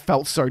 yeah. It just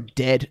felt so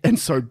dead and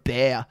so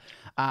bare.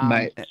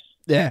 Mate.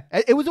 Yeah.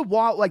 It was a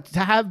while, like,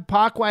 to have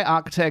Parkway,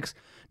 Architects,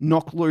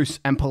 Knocked Loose,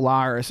 and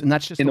Polaris, and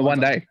that's just in the one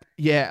day.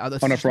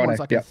 That's on a Friday.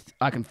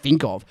 I can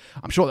think of.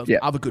 I'm sure there's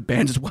other good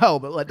bands as well,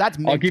 but like that's.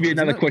 I'll give you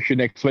another question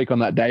next week on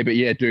that day. But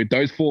yeah, dude,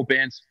 those 4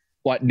 bands,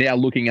 like now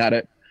looking at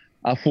it,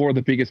 are 4 of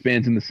the biggest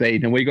bands in the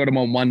scene, and we got them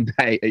on one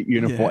day at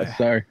Unify. Yeah.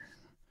 So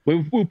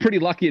we're pretty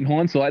lucky in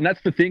hindsight, and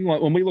that's the thing.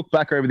 Like when we look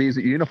back over these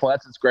at Unify,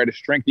 that's its greatest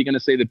strength. You're going to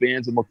see the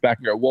bands and look back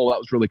and go, "Whoa, that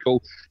was really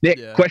cool."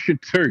 Next question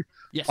 2.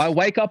 Yes. I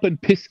wake up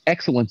and piss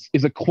excellence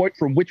is a quote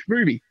from which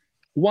movie?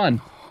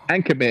 1,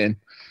 Anchorman.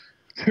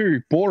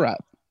 2, Borat.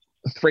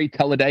 3,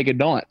 Talladega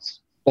Nights.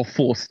 Or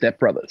 4, Step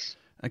Brothers.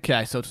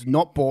 Okay, so it's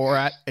not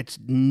Borat. It's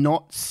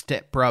not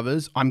Step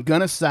Brothers. I'm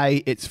going to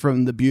say it's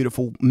from the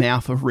beautiful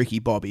mouth of Ricky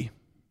Bobby.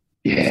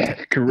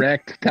 Yeah,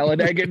 correct.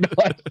 Talladega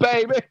Nights,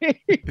 baby.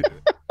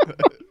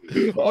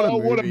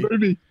 What a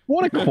movie.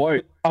 What a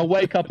quote. I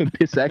wake up and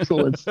piss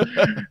excellence.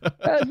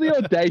 That's the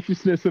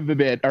audaciousness of the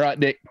band. All right,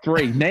 Nick.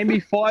 3. Name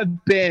me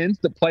 5 bands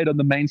that played on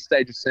the main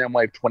stage of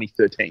Soundwave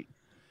 2013.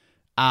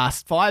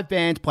 5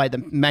 bands played the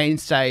main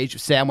stage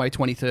of Soundwave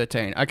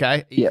 2013.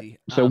 Okay, easy. Yep.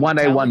 So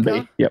 1A,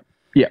 1B.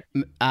 Yep.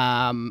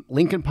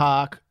 Linkin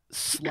Park,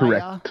 Slayer.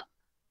 Correct.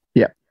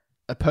 Yep.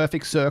 A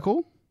Perfect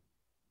Circle.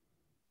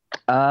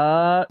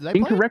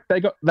 Incorrect.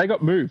 They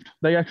got moved.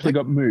 They actually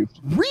got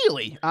moved.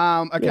 Really?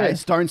 Okay. Yeah.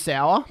 Stone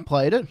Sour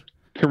played it.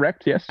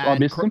 Correct. Yes, I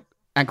missed them.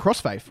 And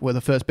Crossfaith were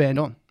the first band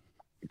on.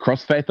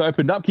 Crossfaith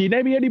opened up. Can you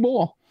name me any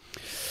more?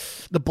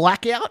 The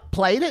Blackout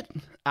played it.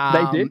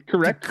 They did,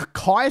 correct.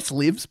 Caius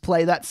Lives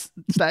play that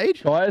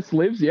stage. Caius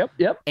Lives, yep.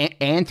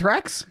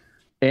 Anthrax,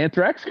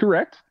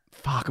 correct.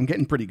 Fuck, I'm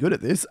getting pretty good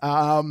at this.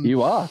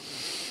 You are.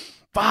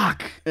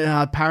 Fuck.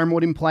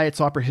 Paramore didn't play it.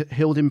 Cypress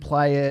Hill didn't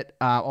play it.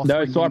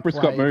 No, Cypress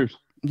got moved.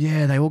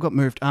 Yeah, they all got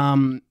moved.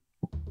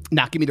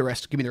 Give me the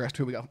rest.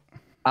 Here we go.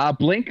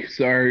 Blink,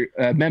 so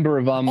a member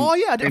of I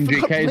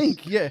forgot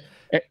Blink. Yeah.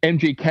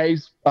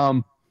 MGK's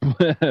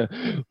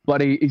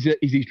but he's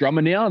his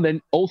drummer now, and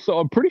then also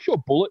I'm pretty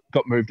sure Bullet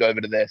got moved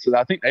over to there, so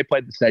I think they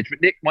played the stage.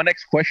 But Nick, my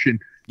next question,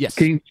 yes,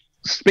 can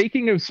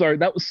speaking of, so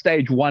that was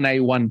stage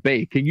 1A,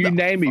 1B. Can you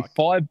name me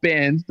 5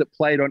 bands that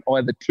played on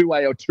either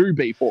 2A or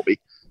 2B for me?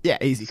 Yeah,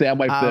 easy.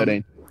 Soundwave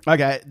 13.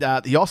 Okay,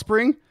 The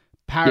Offspring,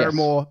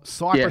 Paramore,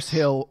 Cypress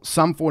Hill,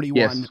 Sum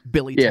 41,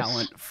 Billy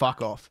Talent.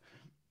 Fuck off.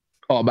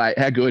 Oh, mate,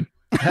 how good.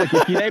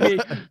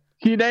 Can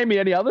you name me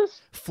any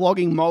others?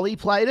 Flogging Molly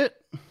played it.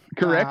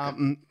 Correct.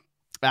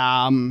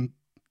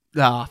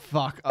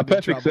 Fuck. A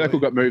Perfect Circle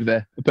got moved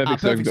there. A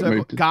Perfect Circle got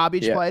moved.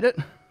 Garbage played it.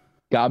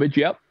 Garbage,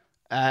 yep.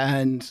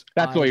 And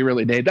that's all you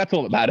really need. That's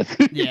all that matters.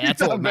 Yeah,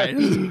 that's all that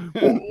matters.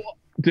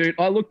 Dude,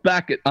 I look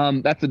back at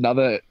that's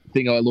another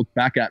thing I look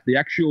back at. The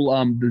actual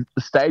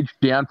the stage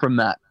down from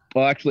that.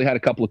 I actually had a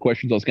couple of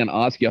questions I was going to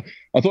ask you.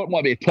 I thought it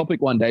might be a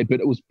topic one day, but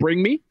it was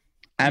Bring Me,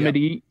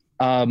 Amity.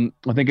 Yep.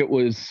 I think it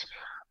was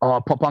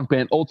pop punk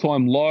band All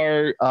Time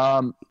Low.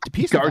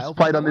 Ghost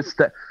played on this.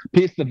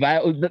 Pierce the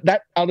Veil.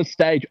 That other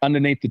stage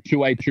underneath the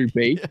 2A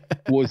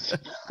 2B was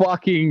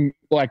fucking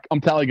like,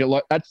 I'm telling you,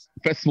 like that's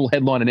festival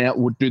headlining out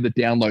would do the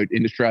download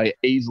in Australia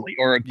easily,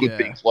 or a good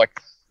things like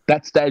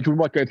that stage. We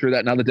might go through that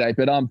another day.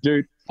 But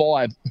dude,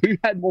 5. Who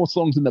had more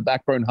songs in the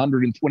Backbone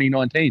 100 in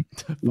 2019?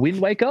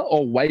 Wind Waker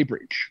or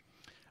Weybridge?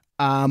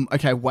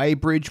 Okay,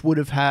 Weybridge would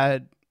have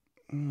had.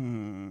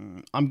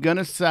 I'm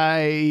gonna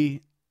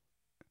say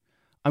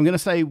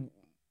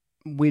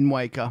Wind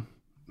Waker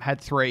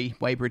had 3.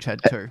 Weybridge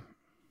had 2.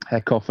 How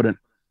confident?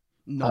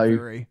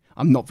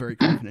 I'm not very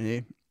confident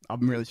here.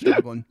 I'm really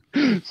struggling.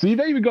 So you've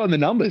even got the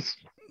numbers.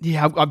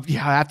 Yeah, I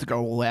have to go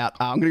all out.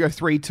 I'm going to go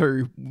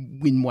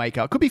 3-2 Wind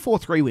Waker. It could be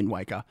 4-3 Wind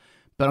Waker,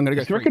 but I'm going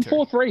to go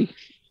 3-2. 4-3.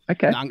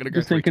 Okay. No, I'm going to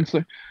go 3-2.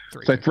 So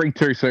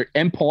 3-2. So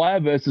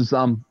Empire versus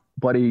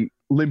bloody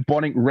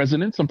Limphonic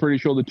Resonance. I'm pretty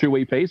sure the 2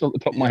 EPs off the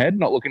top of my head,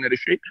 not looking at a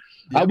sheet.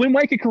 Yep. Wind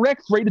Waker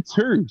correct,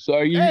 3-2.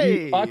 So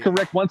you are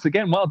correct once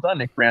again. Well done,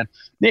 Nick Brown.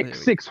 Nick,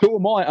 6. Who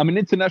am I? I'm an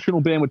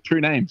international band with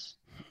 2 names.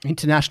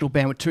 International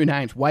band with 2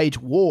 names. Wage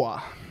War.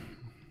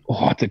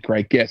 Oh, that's a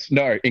great guess.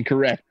 No,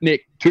 incorrect.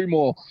 Nick, 2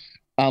 more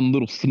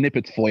little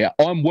snippets for you.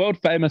 I'm world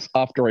famous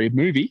after a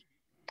movie.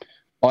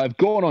 I've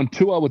gone on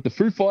tour with the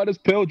Foo Fighters,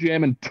 Pearl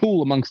Jam, and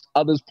Tool, amongst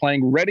others,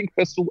 playing Reading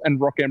Festival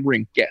and Rock am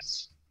Ring.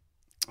 Guess.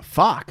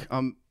 Fuck.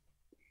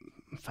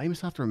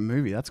 Famous after a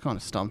movie. That's kind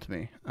of stumped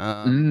me.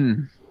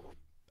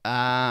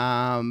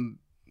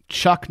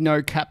 Chuck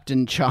No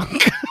Captain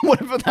Chunk.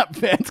 Whatever that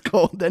band's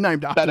called. They're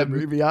named after a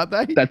movie, aren't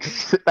they?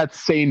 That's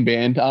Scene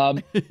Band.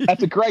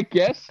 That's a great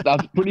guess.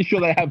 I'm pretty sure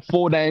they have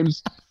 4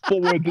 names, 4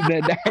 words in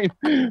their name.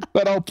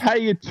 But I'll pay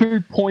you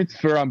 2 points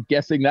for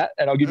guessing that,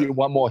 and I'll give you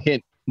one more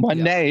hint. My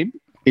name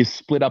is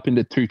split up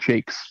into 2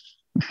 cheeks.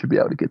 You should be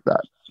able to get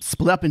that.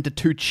 Split up into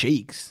 2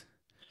 cheeks.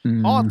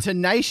 Oh,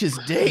 Tenacious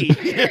D.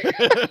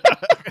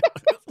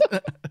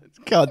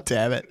 God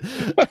damn it.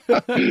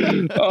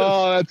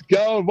 Oh, that's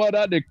gold. Well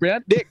done, Nick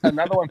Brown. Nick,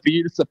 another one for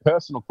you. This is a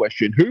personal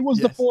question. Who was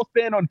the 4th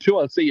band on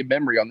tour? Let's see your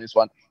memory on this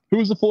one. Who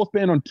was the 4th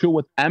band on tour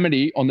with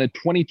Amity on their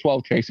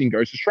 2012 Chasing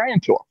Ghosts Australian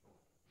tour?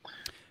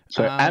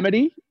 So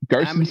Amity,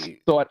 Ghost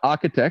Inside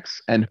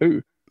Architects, and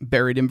who?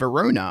 Buried in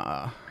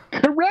Verona.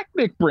 Correct,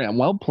 Nick Brown.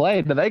 Well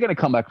played. Are they going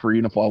to come back for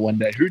Unify one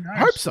day? Who knows? I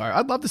hope so.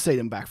 I'd love to see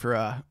them back for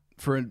I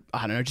don't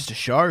know, just a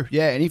show.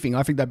 Yeah, anything.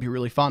 I think that'd be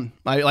really fun.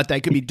 Like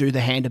they could do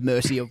the Hand of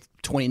Mercy of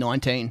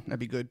 2019. That'd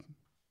be good.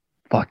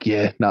 Fuck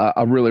yeah. No,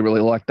 I really, really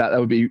like that. That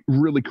would be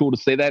really cool to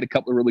see that. A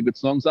couple of really good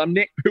songs.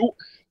 Nick,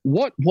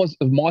 what was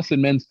of Mice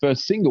and Men's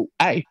first single?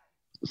 A,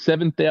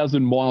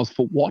 7,000 Miles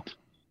for What?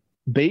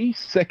 B,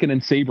 Second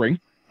and Sebring.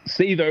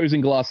 C, Those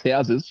in Glass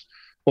Houses.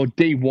 Or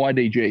D,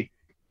 YDG?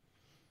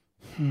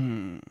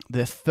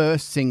 Their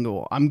first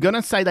single. I'm going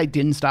to say they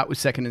didn't start with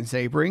Second and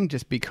Sebring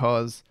just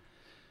because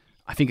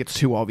I think it's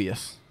too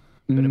obvious,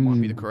 but it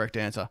might be the correct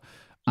answer.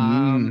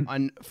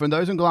 And for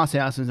Those in Glass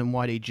Houses and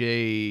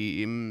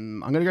YDG, I'm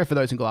going to go for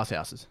Those in Glass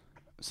Houses.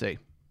 C.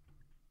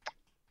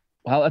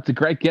 Well, that's a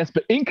great guess,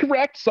 but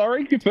incorrect.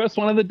 Sorry, your first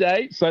one of the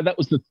day. So that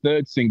was the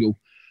 3rd single.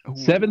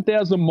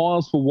 7,000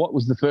 Miles for What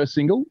was the first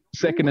single?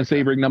 Second and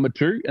Sebring number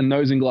 2, and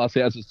Those in Glass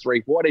Houses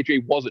 3.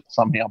 YDG was it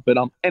somehow, but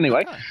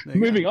anyway,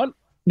 moving on.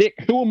 Nick,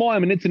 who am I?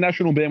 I'm an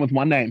international band with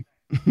 1 name.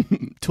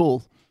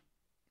 Tool.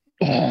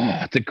 Oh,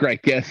 that's a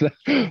great guess.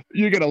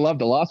 You're going to love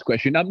the last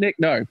question. Nick,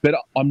 no, but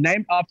I'm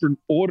named after an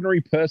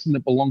ordinary person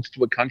that belongs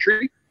to a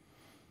country.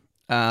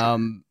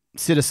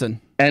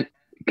 Citizen. And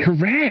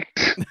correct.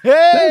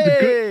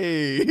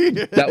 Hey!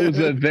 That was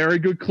a very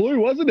good clue,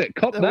 wasn't it?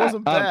 That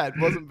wasn't bad.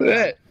 Wasn't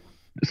bad.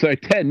 So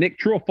 10, Nick,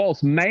 true or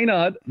false?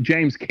 Maynard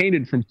James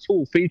Keenan from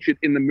Tool featured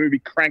in the movie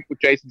Crank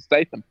with Jason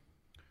Statham.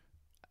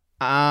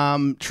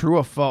 True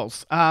or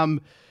false?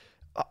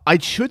 I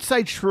should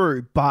say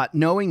true, but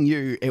knowing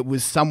you, it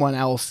was someone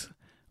else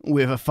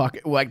with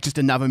just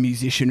another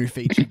musician who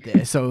featured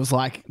there. So it was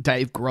like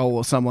Dave Grohl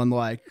or someone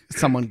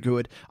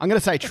good. I'm going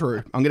to say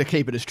true. I'm going to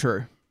keep it as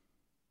true.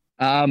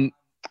 I'm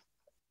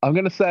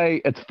going to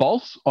say it's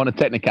false on a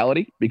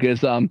technicality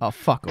because oh,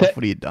 fuck off. What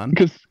have you done?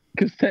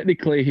 Because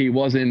technically he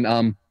was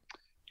in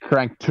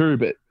Crank 2,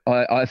 but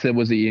I said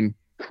was he in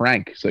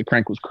Crank? So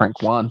Crank was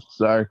Crank 1.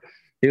 So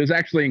He was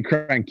actually in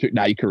Crank 2.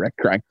 No, you're correct.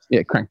 Crank.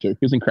 Yeah, Crank 2. He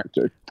was in Crank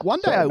 2. One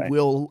day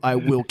Sorry, I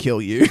will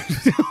kill you.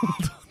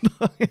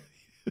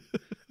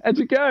 How'd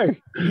you go?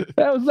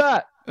 How was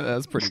that?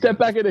 That's pretty Step good.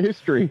 back into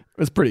history.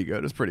 It's pretty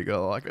good. It's pretty good. I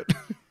like it.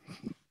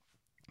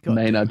 God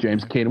Maynard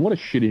James Keenan. What a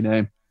shitty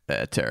name.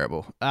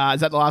 Terrible.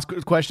 Is that the last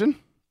question?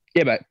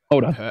 Yeah, mate.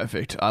 Hold on.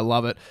 Perfect. I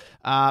love it.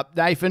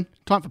 Nathan,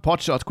 time for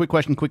pot shots. Quick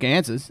question, quick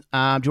answers. Do you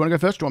want to go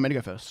first or do you want me to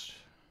go first?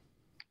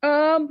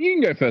 You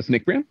can go first,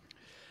 Nick Brown.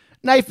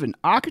 Nathan,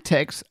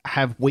 architects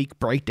have weak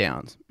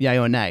breakdowns. Yay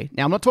or nay?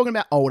 Now, I'm not talking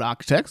about old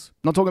architects.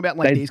 I'm not talking about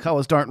these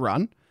colours don't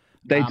run.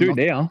 They do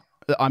now.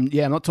 I'm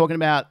not talking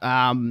about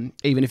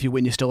even if you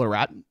win, you're still a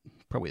rat.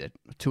 Probably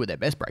two of their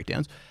best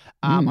breakdowns.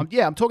 I'm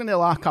talking their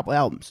last couple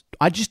albums.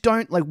 I just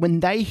don't like when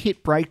they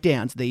hit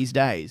breakdowns these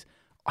days.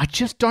 I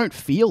just don't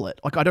feel it.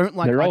 Like I don't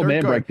like. They're old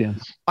man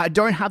breakdowns. I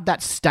don't have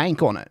that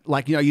stank on it.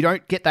 Like you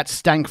don't get that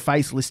stank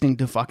face listening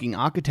to fucking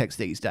architects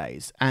these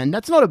days, and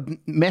that's not a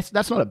mess.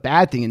 That's not a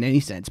bad thing in any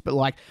sense. But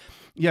like,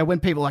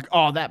 when people are like,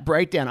 oh, that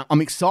breakdown, I'm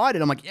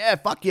excited. I'm like, yeah,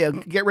 fuck yeah,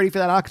 get ready for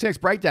that architect's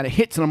breakdown. It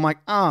hits, and I'm like,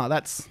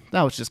 that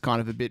was just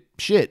kind of a bit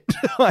shit.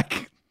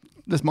 Like,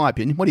 that's my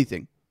opinion. What do you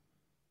think?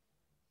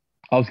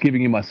 I was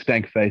giving you my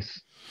stank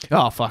face.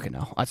 Oh, fucking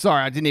hell.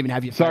 Sorry, I didn't even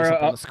have your face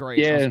up on the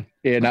screen.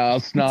 I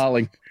was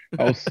snarling.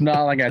 I was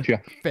snarling at you.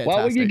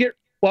 Fantastic.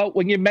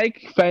 When you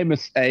make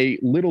famous a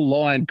little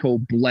line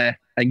called bleh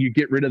and you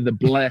get rid of the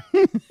bleh,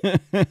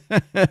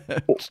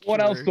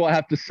 what else do I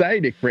have to say,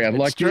 Nick Brown?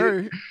 It's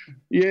true.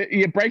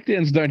 Your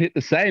breakdowns don't hit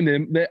the same.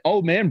 They're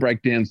old man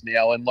breakdowns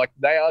now, and like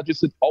they are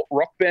just an alt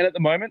rock band at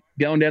the moment,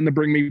 going down the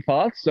Bring Me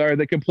path. So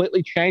they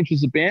completely changed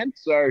as a band.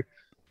 So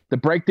the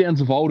breakdowns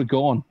of old are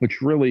gone,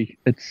 which really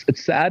it's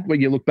sad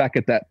when you look back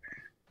at that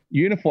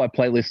Unify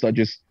playlist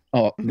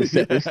the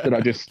set list that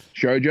I just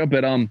showed you.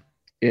 But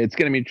it's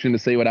going to be interesting to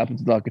see what happens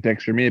with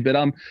architects from here. But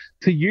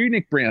to you,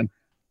 Nick Brown,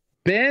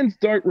 bands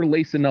don't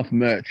release enough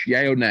merch,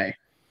 yay or nay?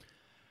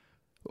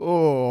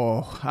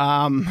 Oh,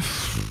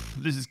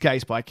 this is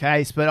case by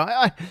case, but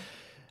I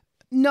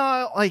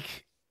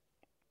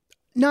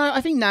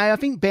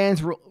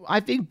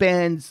think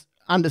bands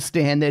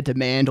understand their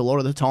demand a lot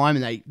of the time,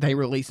 and they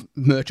release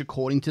merch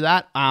according to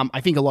that.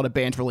 I think a lot of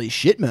bands release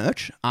shit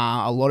merch.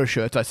 A lot of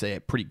shirts I see are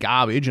pretty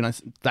garbage,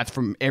 and that's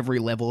from every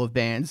level of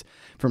bands,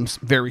 from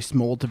very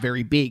small to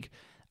very big.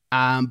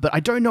 But I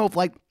don't know if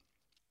I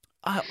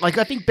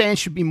think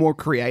bands should be more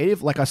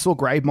creative. Like I saw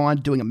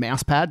Gravemind doing a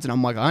mouse pads, and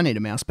I'm like, I need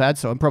a mouse pad,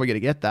 so I'm probably going to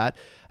get that.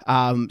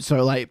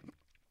 So like,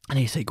 I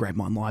need to see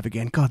Gravemind live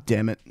again. God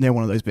damn it. They're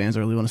one of those bands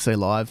I really want to see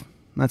live.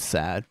 That's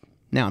sad.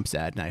 Now I'm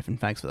sad, Nathan.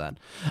 Thanks for that.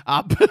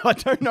 But I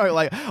don't know.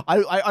 Like,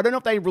 I don't know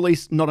if they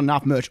release not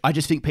enough merch. I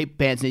just think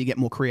bands need to get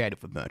more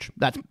creative with merch.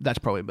 That's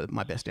probably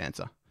my best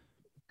answer.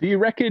 Do you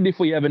reckon if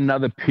we have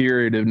another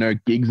period of no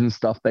gigs and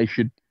stuff, they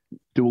should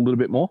do a little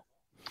bit more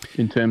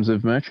in terms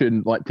of merch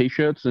and like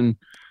t-shirts? And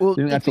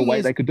that's a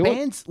way they could do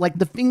bands,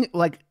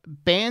 it.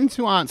 Bands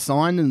who aren't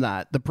signed in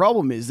that. The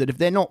problem is that if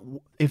they're on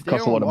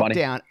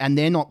lockdown and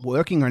they're not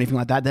working or anything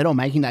like that, they're not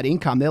making that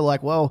income. They're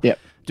like, well. Yep.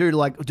 Dude,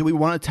 like, do we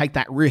want to take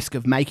that risk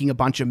of making a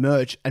bunch of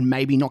merch and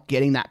maybe not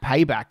getting that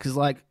payback? Because,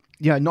 like,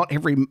 not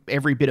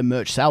every bit of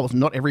merch sells.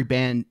 Not every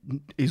band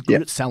is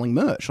good at selling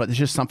merch. Like, there's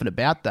just something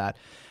about that.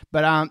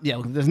 But,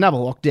 there's another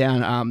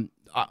lockdown.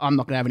 I'm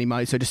not going to have any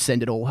money, so just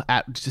send it all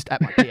at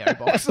my PO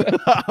box.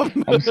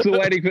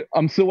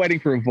 I'm still waiting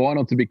for a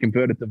vinyl to be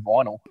converted to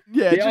vinyl.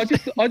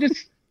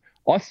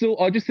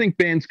 I just think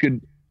bands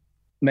could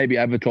maybe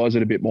advertise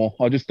it a bit more.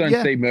 I just don't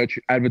see merch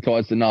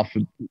advertised enough for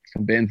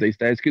bands these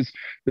days, because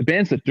the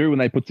bands that do, when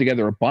they put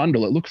together a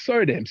bundle, it looks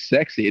so damn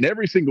sexy, and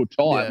every single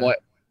time, like,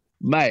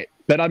 mate.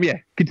 But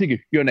continue.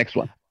 Your next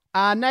one.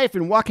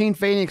 Nathan, Joaquin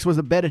Phoenix was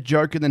a better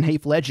Joker than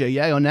Heath Ledger,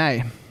 yay or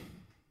nay?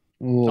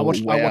 Ooh, I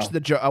watched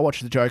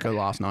the Joker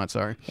last night.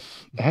 Sorry.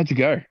 How'd you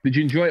go? Did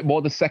you enjoy it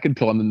more the second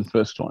time than the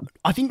first time?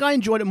 I think I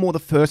enjoyed it more the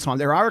first time.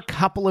 There are a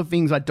couple of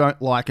things I don't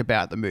like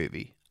about the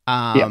movie.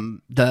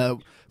 The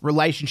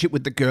relationship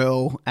with the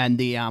girl and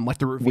the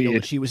the reveal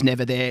that she was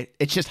never there.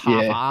 It's just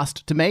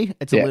half-assed to me.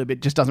 It's a little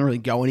bit, just doesn't really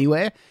go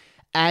anywhere.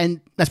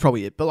 And that's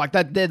probably it. But like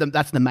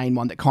that's the main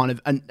one that kind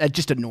of, and it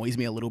just annoys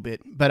me a little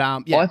bit. But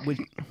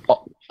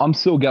I'm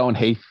still going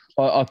Heath.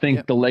 I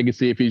think the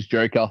legacy of his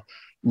Joker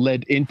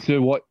led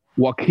into what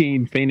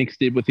Joaquin Phoenix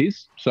did with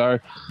his. So,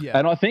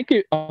 and I think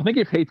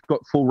if Heath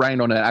got full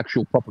reign on an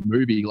actual proper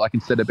movie, like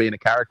instead of being a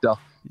character,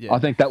 I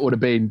think that would have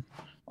been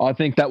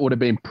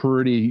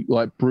pretty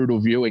like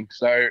brutal viewing.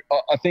 So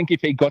I think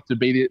if he got to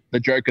be the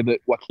Joker that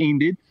Joaquin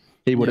did,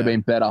 he would have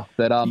been better.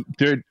 But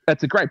dude,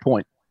 that's a great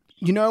point.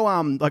 I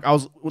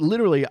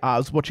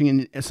was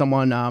watching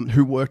someone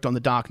who worked on The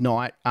Dark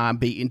Knight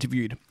be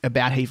interviewed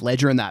about Heath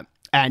Ledger and that.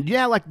 And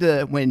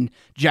when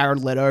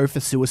Jared Leto for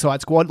Suicide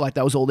Squad, like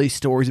there was all these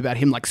stories about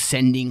him like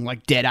sending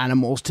like dead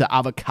animals to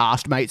other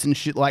castmates and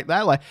shit like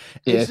that. Like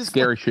it's just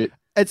scary shit.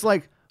 It's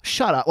like,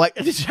 shut up. Like,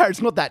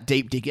 Jared's not that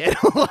deep, dickhead.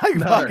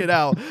 Fucking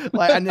hell.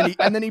 Like,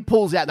 and then he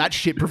pulls out that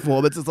shit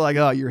performance. It's like,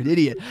 oh, you're an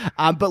idiot.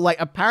 But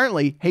like,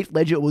 apparently Heath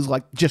Ledger was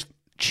like just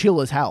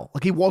chill as hell.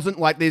 Like he wasn't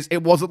like this.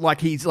 It wasn't like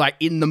he's like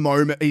in the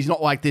moment. He's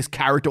not like this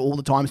character all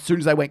the time. As soon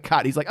as they went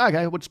cut, he's like,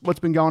 okay, what's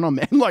been going on,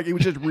 man? Like he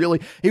was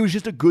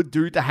just a good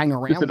dude to hang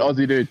around. Just an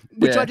Aussie dude.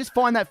 Which I just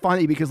find that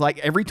funny because like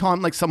every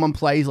time like someone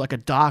plays like a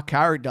dark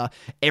character,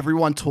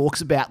 everyone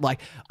talks about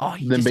like, oh,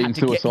 you Them just being had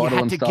to get, suicidal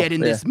and stuff, get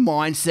in this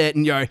mindset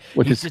and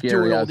Which he's is just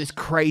scary doing all as. this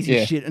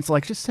crazy shit. And it's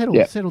like just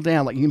settle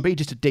down. Like you can be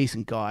just a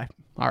decent guy.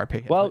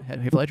 R.I.P. Well,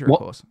 Heath Ledger, of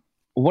course.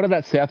 What did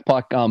that South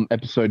Park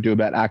episode do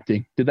about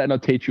acting? Did that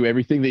not teach you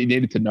everything that you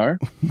needed to know?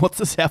 What's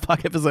the South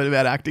Park episode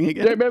about acting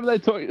again? Yeah, remember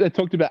they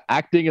talked about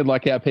acting and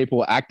like how people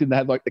were acting. They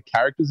had like the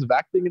characters of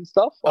acting and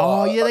stuff.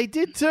 Oh yeah, they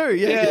did too.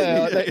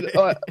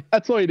 Yeah.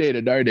 That's all you need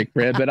to know, Nick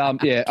Brown. But I'm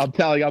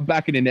telling you, I'm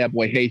backing in now,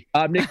 boy. Heath.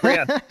 Nick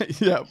Brown.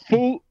 Yeah.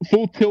 Full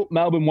tilt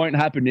Melbourne won't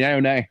happen. Yeah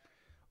or nay?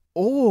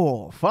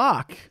 Oh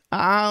fuck.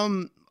 I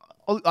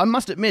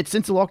must admit,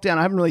 since the lockdown,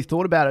 I haven't really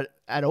thought about it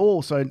at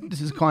all. So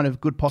this is kind of a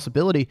good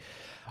possibility.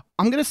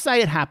 I'm going to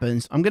say it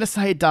happens. I'm going to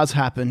say it does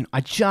happen. I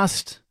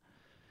just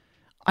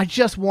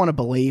want to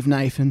believe,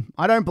 Nathan.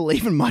 I don't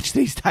believe in much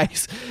these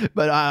days,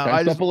 but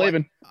I just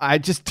believing. I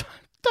just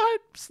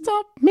don't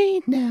stop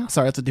me now.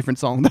 Sorry, that's a different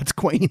song. That's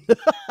Queen.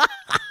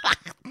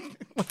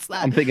 What's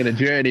that? I'm thinking a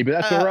Journey, but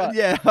that's all right.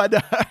 Yeah, I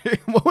know.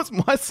 What was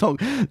my song?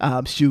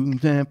 Shooting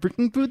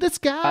through the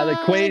sky. The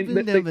Queen,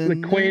 the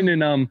Queen,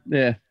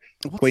 and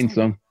Queen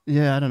song.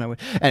 Yeah, I don't know.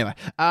 Anyway,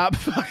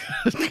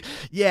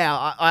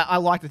 yeah, I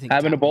like to think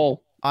having a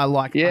ball. I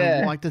like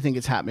to think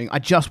it's happening. I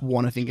just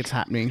want to think it's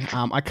happening.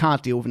 I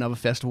can't deal with another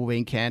festival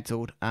being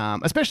cancelled,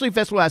 especially a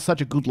festival that has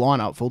such a good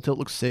lineup. Full Tilt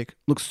looks sick,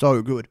 looks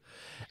so good.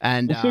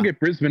 And we'll still get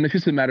Brisbane. It's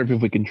just a matter of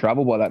if we can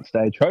travel by that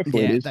stage.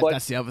 Hopefully, it is.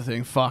 That's the other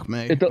thing. Fuck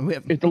me. If the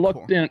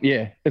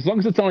lockdown, as long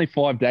as it's only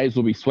 5 days,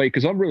 will be sweet.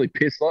 Because I'm really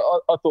pissed. I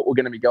thought we we're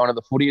going to be going to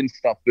the footy and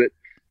stuff, but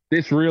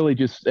this really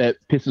just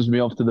pisses me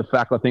off to the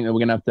fact I think that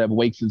we're going to have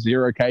weeks of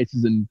 0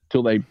 cases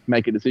until they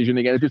make a decision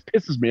again. It just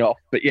pisses me off.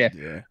 But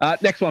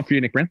next one for you,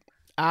 Nick Brown.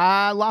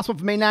 Last one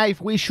for me, Nave.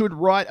 We should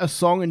write a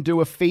song and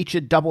do a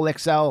featured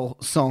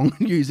XXL song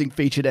using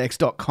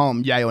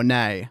featuredx.com. Yay or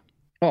nay?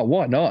 Oh,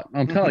 why not?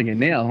 I'm telling you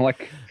now.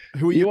 Like,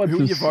 who are your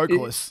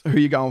vocalists? Who are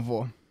you going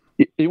for?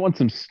 You want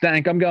some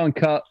stank? I'm going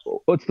cut.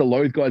 What's the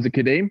Loathe guys at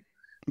Kadeem?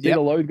 The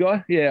Loathe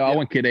guy? Yeah, I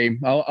want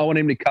Kadeem. I want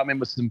him to come in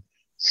with some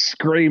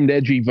screamed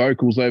edgy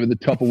vocals over the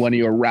top of one of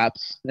your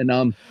raps. And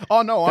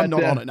oh no, I'm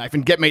not on it,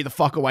 Nathan. Get me the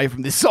fuck away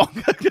from this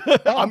song.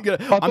 I'm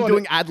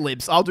doing ad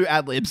libs. I'll do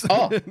ad libs.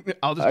 I'll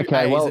just do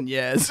A's and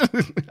yes.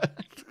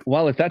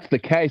 Well, if that's the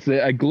case,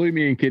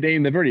 Gloomy and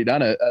Kadeem, they've already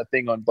done a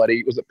thing on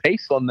bloody. Was it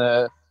Peace on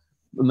the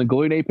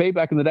Gloon EP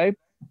back in the day?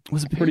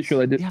 Was it pretty sure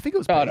they did? Yeah, I think it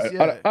was Peace.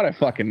 I don't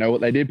fucking know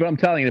what they did, but I'm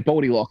telling you,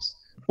 Baldy Locks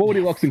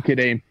and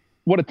Kadeem.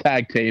 What a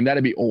tag team!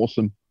 That'd be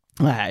awesome.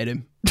 I hate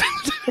him.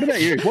 What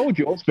about you? What would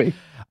yours be?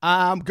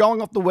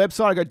 Going off the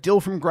website, I got Dill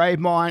from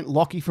Gravemind,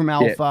 Lockie from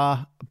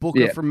Alpha,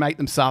 Booker from Make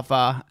Them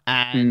Suffer,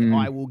 and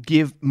I will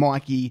give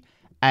Mikey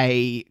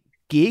a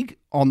gig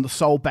on the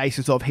sole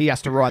basis of he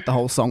has to write the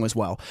whole song as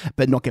well,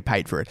 but not get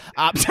paid for it.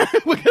 So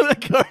we're gonna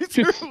go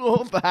through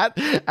all that,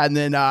 and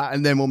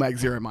then we'll make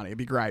zero money. It'd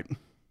be great.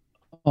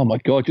 Oh my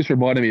god, just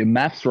reminded me of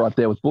Maths right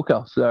there with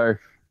Booker. So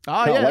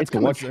that's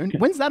coming soon.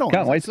 When's that on?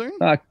 Can't wait soon.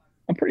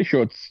 I'm pretty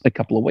sure it's a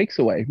couple of weeks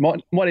away.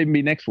 Might even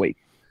be next week.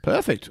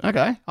 Perfect.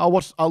 Okay. I'll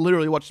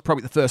literally watch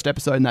probably the first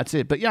episode and that's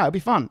it. But yeah, it'll be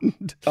fun.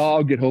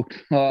 I'll get hooked.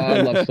 I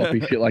love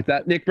soppy shit like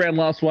that. Nick Brown,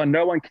 last one.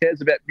 No one cares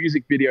about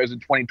music videos in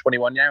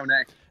 2021. Yeah or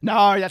nay?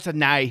 No, that's a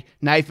nay.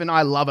 Nathan,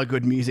 I love a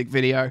good music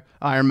video.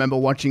 I remember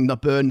watching The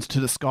Burdens to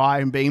the Sky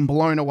and being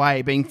blown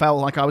away,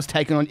 felt like I was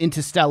taken on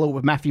Interstellar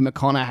with Matthew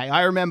McConaughey.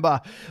 I remember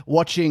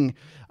watching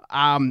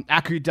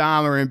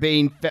Akudama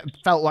and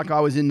felt like I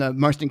was in the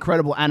most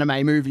incredible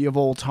anime movie of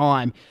all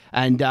time,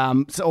 and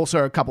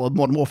also a couple of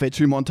Modern Warfare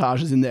 2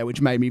 montages in there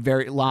which made me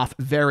laugh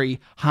very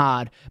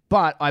hard.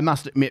 But I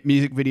must admit,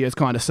 music videos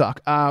kind of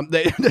suck.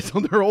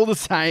 They're all the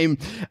same.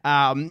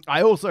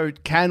 I also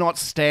cannot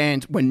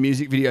stand when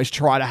music videos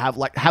try to have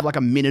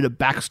a minute of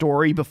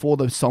backstory before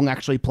the song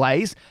actually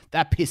plays.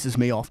 That pisses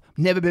me off.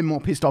 Never been more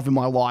pissed off in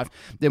my life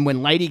than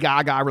when Lady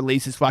Gaga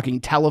releases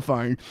fucking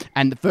Telephone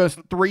and the first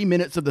 3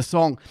 minutes of the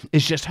song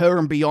is just her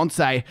and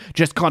Beyonce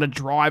just kind of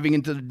driving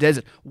into the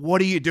desert. What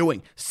are you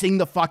doing? Sing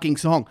the fucking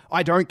song.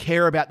 I don't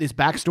care about this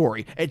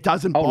backstory. It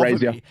doesn't bother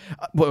me.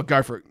 Well,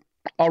 go for it.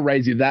 I'll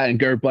raise you that and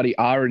go bloody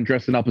Aaron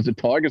dressing up as a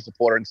Tiger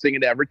supporter and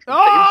singing our Richmond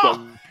theme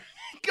song.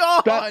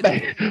 God!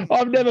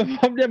 I've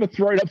never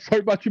thrown up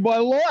so much in my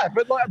life.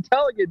 But I'm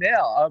telling you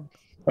now,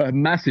 I'm a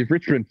massive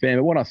Richmond fan.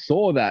 But when I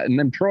saw that and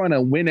them trying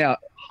to win our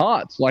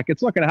hearts,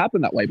 it's not going to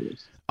happen that way,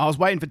 boys. I was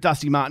waiting for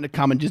Dusty Martin to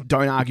come and just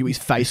don't argue his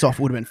face off.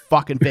 Would have been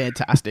fucking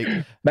fantastic.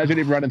 Imagine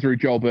him running through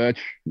Joel Birch.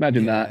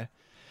 Imagine that.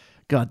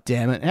 God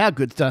damn it. How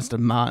good's Dusty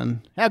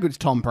Martin? How good's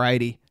Tom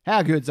Brady?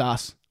 How good's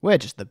us? We're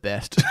just the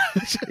best.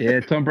 Yeah,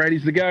 Tom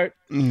Brady's the GOAT.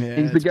 Yeah,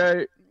 he's the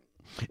GOAT.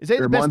 Is he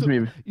the best?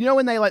 You know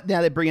when now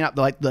they're bringing up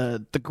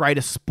the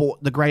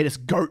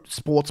greatest GOAT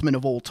sportsman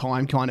of all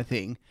time kind of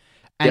thing,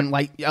 and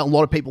a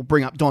lot of people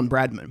bring up Don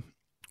Bradman.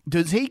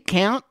 Does he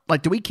count?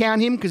 Like, do we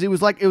count him? Because it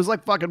was like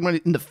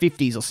fucking in the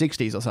 50s or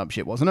 60s or some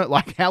shit, wasn't it?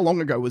 Like, how long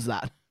ago was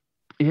that?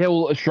 Yeah,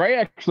 well, Australia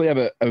actually have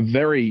a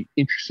very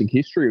interesting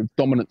history of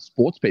dominant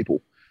sports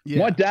people. Yeah.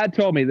 My dad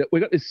told me that we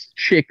got this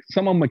chick,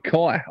 someone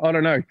Mackay, I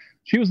don't know.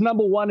 She was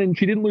number one and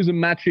she didn't lose a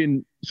match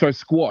in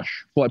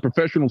squash, like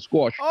professional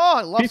squash. Oh,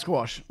 I love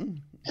squash.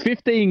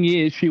 15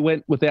 years she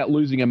went without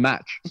losing a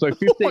match. So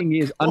 15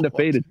 years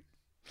undefeated.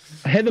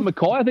 Heather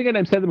Mackay, I think her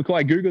name's Heather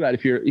Mackay. Google that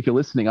if you're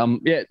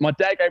listening. Yeah, my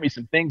dad gave me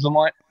some things. I'm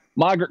like,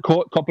 Margaret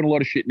Court copping a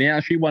lot of shit now.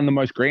 She won the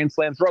most Grand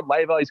Slams. Rod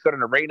Laver, he's got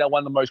an arena,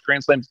 won the most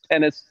Grand Slams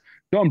tennis.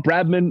 John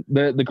Bradman,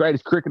 the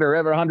greatest cricketer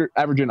ever,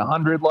 averaging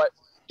 100. Like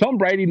Tom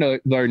Brady,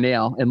 though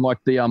now, and like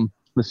the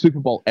Super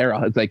Bowl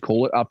era, as they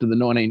call it, after I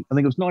think it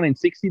was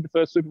 1960, the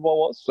first Super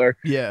Bowl was. So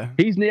yeah,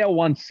 he's now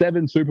won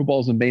 7 Super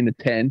Bowls and been to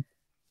 10.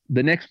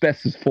 The next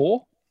best is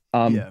 4,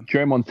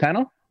 Joe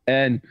Montana,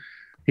 and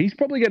he's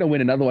probably going to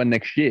win another one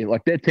next year.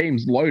 Like their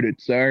team's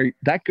loaded, so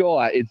that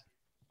guy is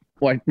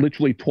like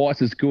literally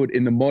twice as good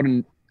in the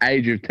modern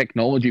age of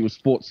technology with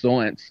sports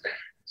science.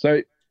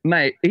 So,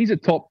 mate, he's a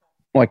top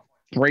like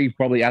 3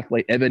 probably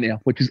athlete ever now,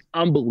 which is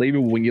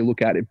unbelievable when you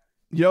look at him.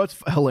 You know,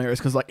 it's hilarious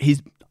because like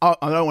I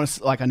don't want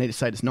to, like, I need to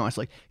say this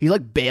nicely. He's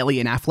like barely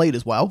an athlete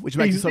as well, which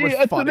makes it so much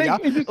funnier.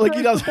 Like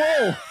he does,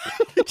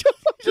 he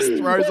just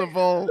throws a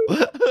ball,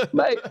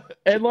 mate.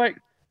 And like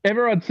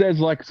everyone says,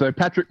 like, so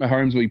Patrick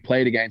Mahomes, we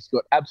played against,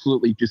 got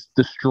absolutely just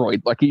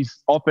destroyed. Like his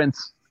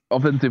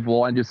offensive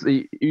line, just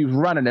he was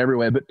running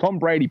everywhere. But Tom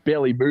Brady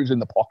barely moves in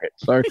the pocket,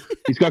 so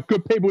he's got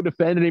good people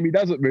defending him. He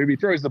doesn't move. He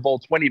throws the ball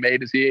 20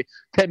 meters here,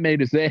 10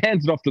 meters there,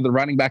 hands it off to the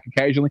running back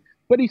occasionally.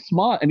 But he's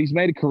smart and he's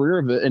made a career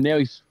of it. And now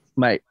he's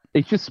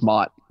just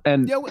smart.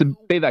 And to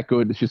be that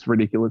good, it's just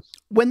ridiculous.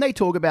 When they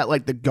talk about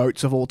like the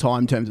GOATs of all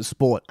time in terms of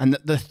sport, and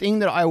the thing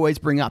that I always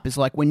bring up is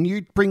like when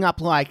you bring up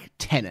like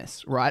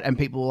tennis, right? And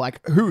people are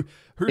like, who's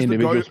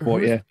individual the GOAT?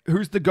 Sport,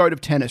 Who's the GOAT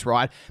of tennis,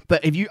 right?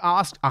 But if you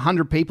ask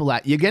 100 people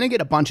that, you're going to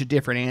get a bunch of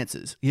different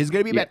answers. There's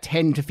going to be about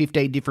 10 to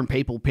 15 different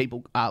people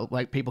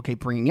keep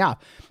bringing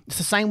up. It's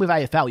the same with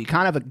AFL. You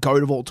can't have a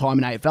GOAT of all time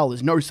in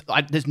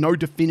AFL. There's no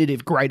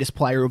definitive greatest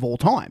player of all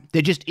time.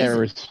 There just isn't.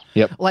 Errors.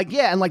 Yep. Like,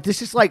 yeah, and like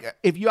this is like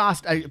if you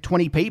ask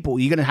 20 people,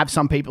 you're going to have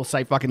some people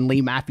say fucking Lee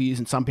Matthews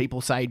and some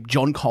people say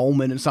John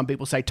Coleman and some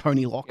people say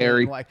Tony Lockwood.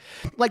 Carey.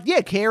 Like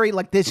yeah, Carey.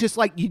 Like there's just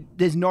like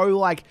there's no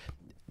like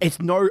it's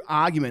no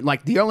argument.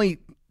 Like the only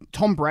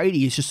Tom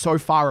Brady is just so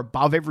far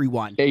above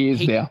everyone. He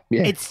is now.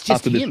 Yeah. It's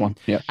just after him. This one.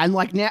 Yeah. And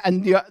like now,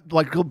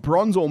 like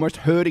LeBron's almost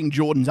hurting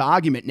Jordan's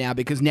argument now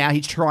because now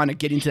he's trying to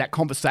get into that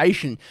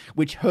conversation,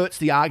 which hurts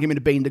the argument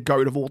of being the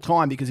GOAT of all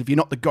time. Because if you're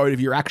not the GOAT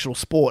of your actual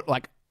sport,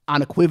 like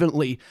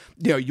unequivocally,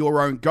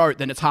 your own GOAT,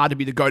 then it's hard to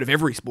be the GOAT of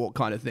every sport,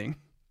 kind of thing.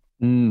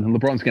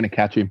 LeBron's going to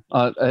catch him.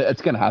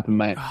 It's going to happen,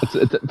 mate.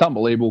 It's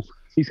unbelievable.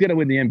 He's going to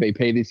win the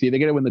MVP this year. They're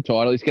going to win the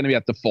title. He's going to be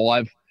up to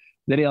 5.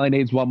 Then he only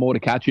needs one more to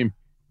catch him.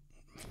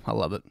 I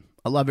love it.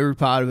 I love every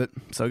part of it.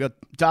 So we got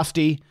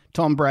Dusty,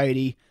 Tom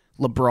Brady,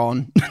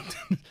 LeBron,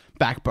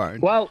 Backbone.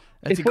 Well,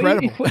 it's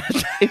incredible.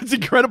 It's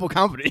incredible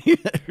company.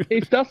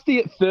 If Dusty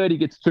at 30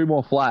 gets 2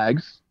 more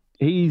flags,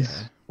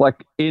 he's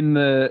like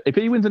if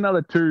he wins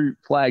another 2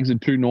 flags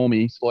and 2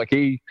 normies, like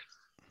he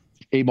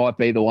might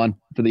be the one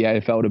for the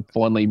AFL to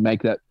finally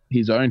make that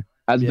his own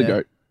as the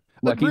GOAT.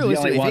 Like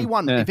realistically,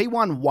 if he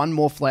won one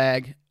more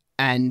flag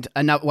and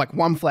another, like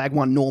 1 flag,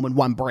 1 norm, and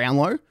 1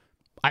 Brownlow,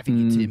 I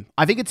think it's him.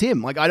 I think it's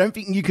him. Like, I don't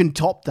think you can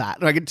top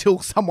that. Like,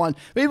 until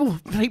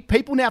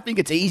people now think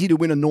it's easy to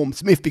win a Norm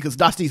Smith because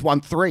Dusty's won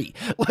 3.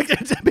 Like,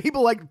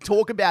 people like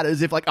talk about it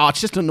as if like, oh,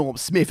 it's just a Norm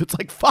Smith. It's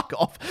like, fuck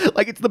off.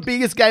 Like, it's the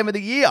biggest game of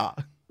the year.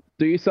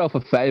 Do yourself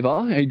a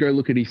favor and go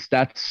look at his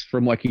stats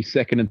from like his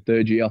 2nd and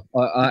 3rd year.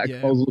 I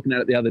was looking at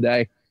it the other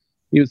day.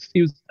 He was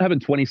having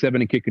 27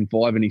 and kicking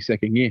 5 in his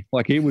 2nd year.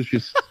 Like, he was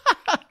just.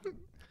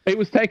 He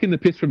was taking the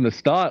piss from the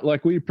start.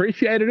 Like, we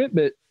appreciated it,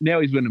 but now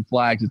he's winning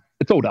flags.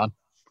 It's all done.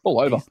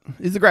 All over.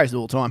 He's the greatest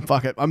of all time.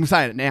 Fuck it. I'm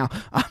saying it now.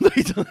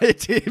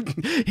 It's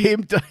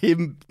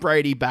him,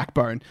 Brady,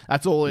 Backbone.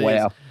 That's all it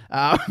is.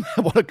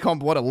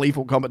 What a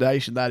lethal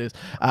combination that is.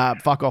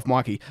 Fuck off,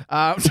 Mikey.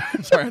 Sorry,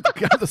 I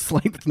have to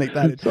sleep to sneak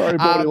that in. Sorry,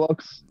 body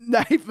locks.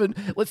 Nathan,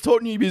 let's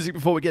talk new music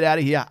before we get out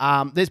of here.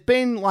 There's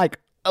been like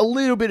a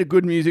little bit of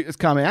good music that's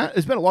come out.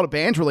 There's been a lot of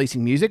bands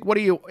releasing music. What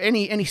are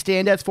any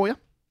standouts for you?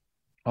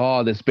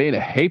 Oh, there's been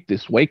a heap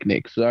this week,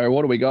 Nick. So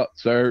what do we got?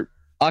 So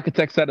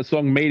Architects had a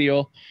song,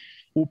 Meteor.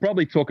 We'll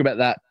probably talk about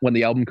that when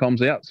the album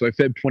comes out. So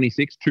Feb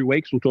 26, 2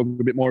 weeks, we'll talk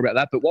a bit more about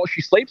that. But While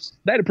She Sleeps,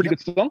 they had a pretty good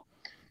song.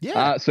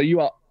 Yeah. So you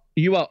are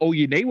all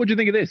you need. What do you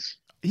think of this?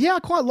 Yeah, I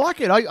quite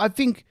like it. I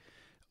think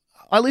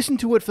I listened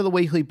to it for the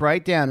weekly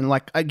breakdown, and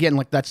like again,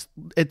 like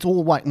it's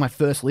all like my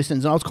first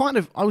listens, and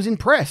I was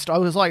impressed. I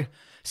was like,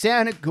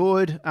 sounded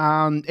good.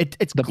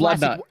 It's the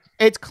classic.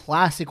 It's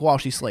classic While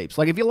She Sleeps.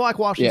 Like if you like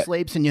While She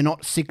Sleeps and you're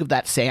not sick of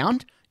that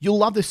sound, you'll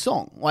love this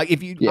song. Like,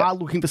 if you are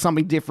looking for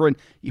something different,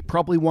 you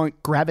probably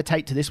won't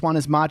gravitate to this one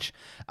as much.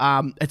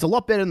 It's a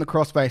lot better than the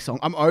Crossfaith song.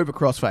 I'm over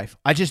Crossfaith.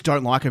 I just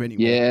don't like them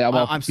anymore. Yeah,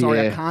 I'm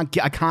sorry.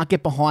 I can't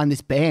get behind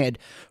this band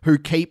who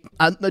keep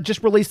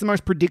just release the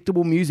most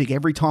predictable music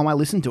every time I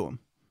listen to them.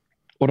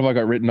 What have I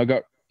got written?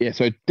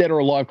 So Dead or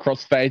Alive,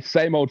 Crossfaith,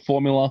 same old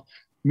formula.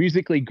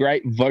 Musically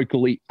great,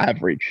 vocally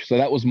average. So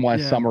that was my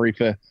summary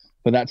for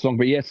that song.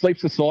 But yeah, Sleep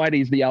Society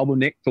is the album,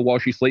 Nick, for While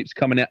She Sleeps,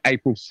 coming out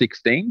April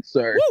 16.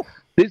 So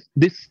this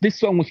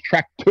song was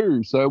track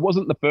 2, so it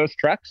wasn't the first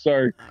track.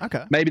 So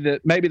maybe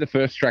the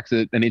first track's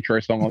an intro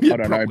song. I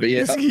don't know, but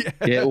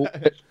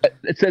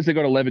it says they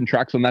got 11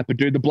 tracks on that. But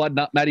dude, the Blood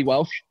Nut, Matty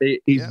Welsh,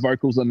 his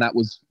vocals on that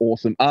was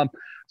awesome.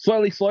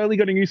 Slowly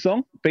got a new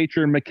song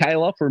featuring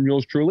Michaela from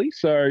Yours Truly.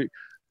 So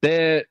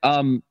their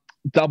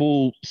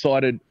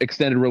double-sided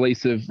extended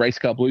release of Race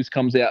Car Blues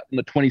comes out on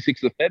the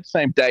 26th of Feb,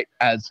 same date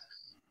as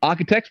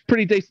Architects.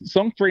 Pretty decent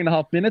song,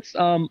 3.5 minutes.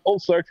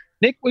 Also,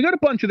 Nick, we got a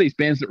bunch of these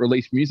bands that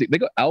release music. They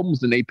got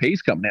albums and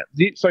EPs coming out.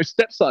 So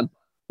Stepson,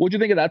 what do you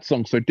think of that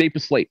song? So Deep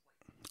Asleep,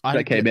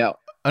 that came out.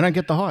 I don't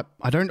get the hype.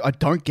 I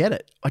don't get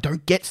it. I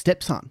don't get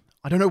Stepson.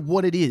 I don't know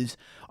what it is.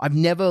 I've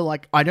never,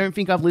 I don't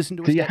think I've listened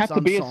to a Stepson song. So you have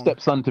to be a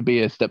Stepson to be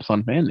a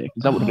Stepson fan, Nick.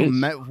 Is that what it is?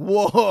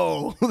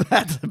 Whoa.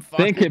 That's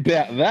Think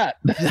about that.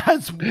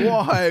 That's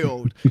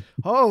wild.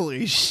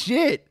 Holy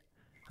shit.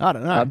 I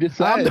don't know. I'm just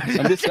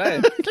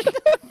saying.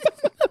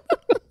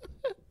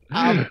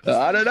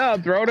 I don't know.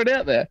 I'm throwing it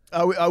out there.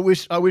 I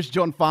wish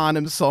John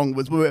Farnham's song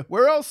was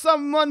 "We're all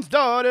someone's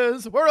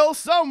daughters. We're all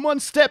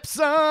someone's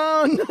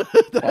stepson."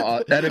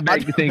 That'd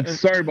make things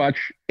so much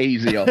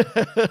easier.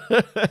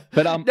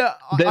 But no,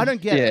 I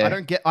don't get it. I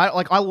don't get. I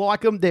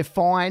like them. They're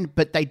fine,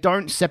 but they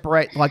don't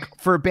separate. Like,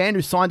 for a band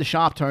who signed to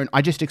Sharptone,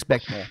 I just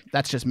expect more.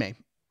 That's just me.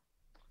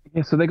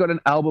 Yeah, so they got an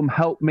album,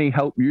 Help Me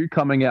Help You,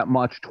 coming out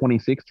March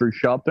 26th through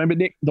Sharptone. But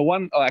Nick, the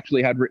one I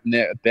actually had written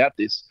there about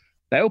this,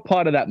 they were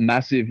part of that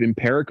massive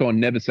Impericon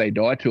Never Say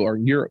Die tour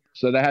in Europe.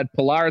 So they had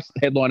Polaris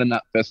headline in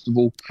that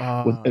festival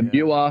with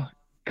Imua,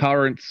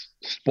 Currents,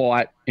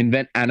 Spite,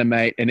 Invent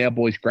Animate, and our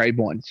boys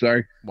Grapevine.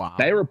 So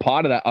they were a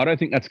part of that. I don't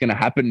think that's going to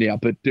happen now.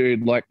 But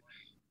dude,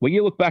 when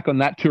you look back on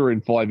that tour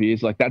in 5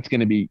 years, that's going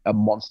to be a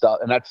monster.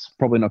 And that's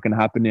probably not going to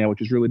happen now,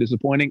 which is really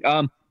disappointing.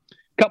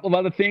 Couple of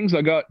other things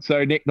I got.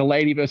 So Nick, the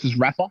Lady versus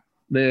Rafa,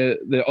 the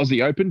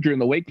Aussie Open during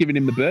the week, giving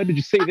him the bird. Did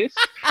you see this?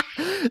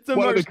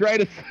 One of the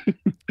greatest.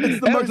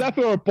 How's that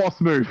for a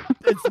boss move?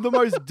 It's the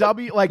most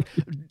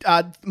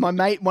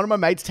one of my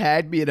mates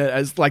tagged me in it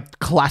as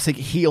classic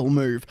heel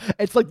move.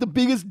 It's the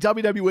biggest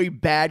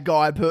WWE bad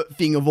guy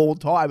thing of all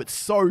time. It's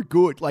so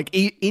good.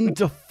 In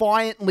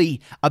defiantly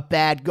a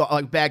bad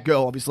guy, bad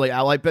girl, obviously,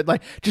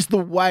 but just the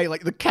way,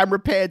 the camera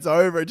pans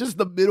over, just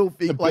the middle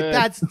thing,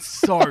 that's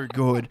so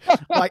good.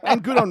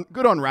 And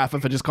good on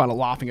Rafa for just kind of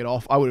laughing it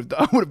off. I would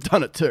have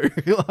done it too.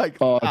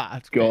 God,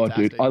 fantastic.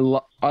 Dude,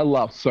 I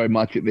love so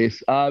much at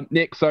this.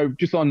 Nick, so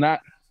just on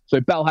that, so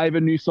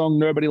Belhaven, new song,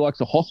 Nobody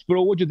Likes a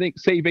Hospital. What do you think?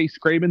 CV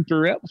Screaming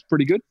throughout was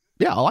pretty good.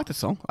 Yeah, I like the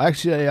song.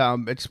 Actually,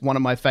 it's one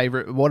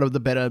of the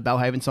better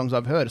Belhaven songs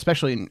I've heard,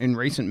 especially in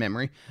recent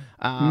memory.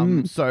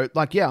 So,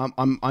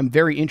 I'm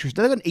very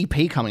interested. They've got an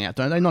EP coming out,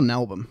 don't they? Not an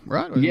album,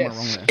 right?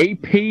 Yes,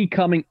 EP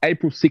coming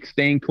April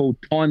 16 called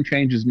Time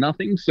Changes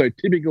Nothing. So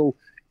typical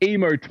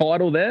emo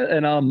title there,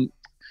 and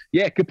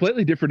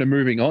completely different to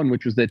Moving On,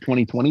 which was their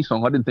 2020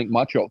 song. I didn't think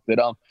much of, but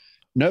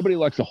Nobody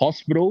Likes a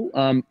Hospital.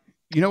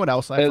 You know what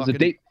else I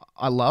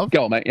love?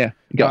 Go on, mate. Yeah.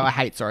 I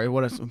hate, sorry.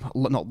 What is,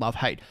 not love,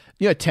 hate.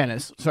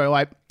 Tennis. So,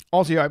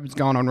 Aussie Open's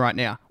going on right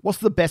now. What's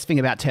the best thing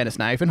about tennis,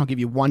 Nathan? I'll give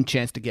you one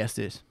chance to guess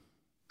this.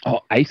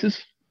 Oh,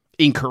 aces?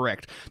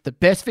 Incorrect. The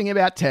best thing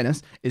about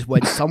tennis is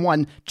when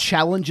someone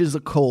challenges a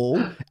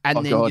call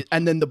and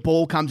then the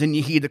ball comes and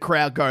you hear the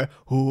crowd go,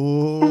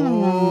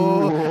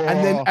 "Ooh,"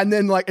 and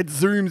then it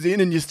zooms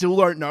in and you still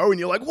don't know and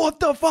you're like, "What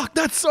the fuck?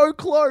 That's so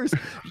close."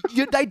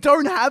 They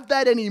don't have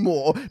that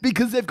anymore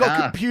because they've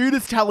got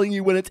computers telling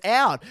you when it's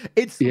out.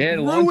 It's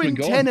ruined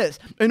tennis.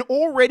 An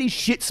already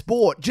shit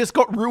sport just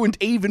got ruined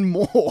even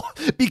more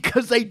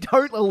because they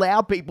don't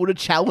allow people to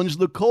challenge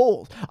the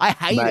calls. I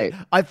hate it.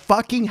 I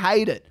fucking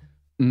hate it.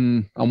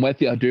 I'm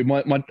with you, dude.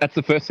 That's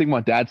the first thing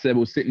my dad said. We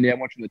were sitting down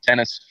watching the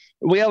tennis.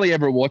 We only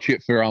ever watch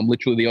it for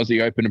literally the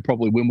Aussie Open and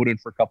probably Wimbledon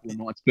for a couple of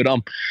nights. But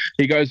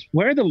he goes,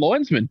 "Where are the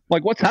linesmen?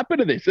 What's happened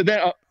to this?" And then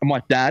I'm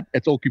like, "Dad,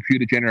 it's all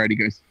computer generated." He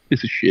goes,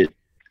 "This is shit."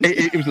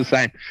 It was the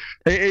same.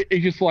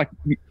 It's just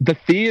the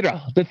theatre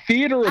of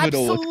it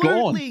all. It's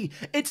gone.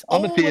 It's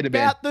all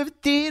about the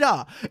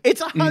theatre. It's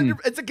 100.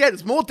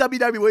 It's more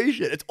WWE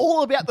shit. It's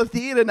all about the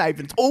theatre,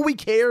 Nathan. It's all we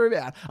care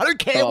about. I don't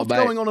care what's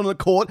going on the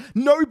court.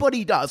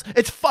 Nobody does.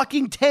 It's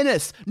fucking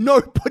tennis.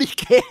 Nobody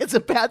cares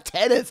about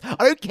tennis.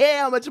 I don't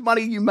care how much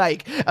money you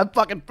make. And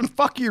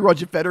fuck you,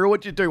 Roger Federer.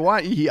 What you do?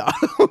 Why aren't you here?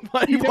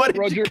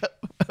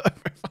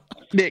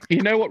 Nick,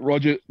 you know what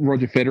Roger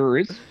Federer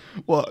is?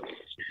 What?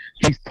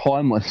 He's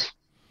timeless.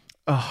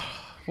 Oh,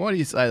 why do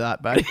you say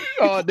that, buddy?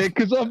 Nick,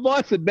 because I've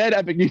mice and men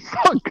having his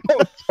song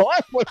called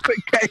Timeless that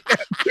came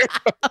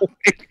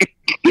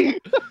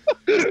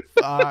out.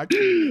 Fuck.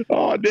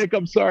 Oh, Nick,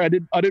 I'm sorry. I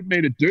didn't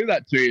mean to do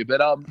that to you,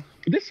 but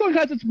this song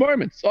has its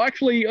moments. So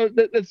actually,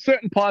 there's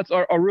certain parts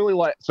I really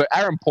like. So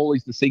Aaron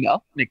Pauley's the singer,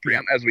 Nick,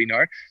 as we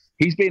know.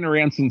 He's been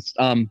around since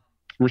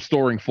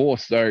Restoring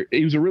Force, so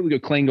he was a really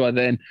good clean guy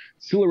then.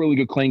 Still a really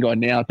good clean guy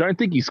now. Don't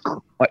think his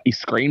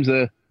screams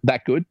are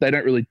that good. They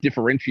don't really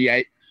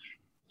differentiate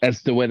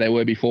as to where they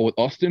were before with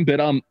Austin. But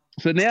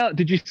so now,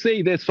 did you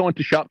see they're signed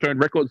to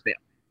Sharptone Records now?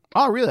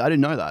 Oh, really? I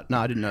didn't know that. No,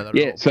 I didn't know that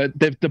Yeah, at all. so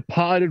they've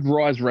departed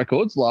Rise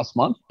Records last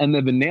month, and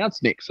they've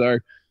announced, Nick. So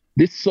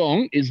this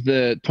song is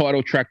the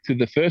title track to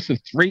the first of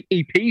 3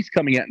 EPs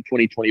coming out in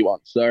 2021.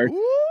 So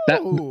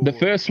the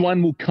first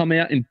one will come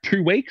out in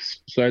 2 weeks.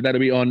 So that'll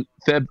be on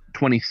Feb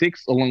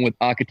 26th, along with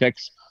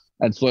Architects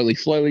and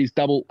Slowly's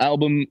double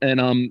album.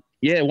 And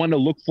one to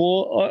look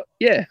for.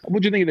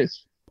 What do you think of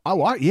this? I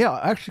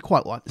actually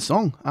quite like the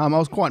song. I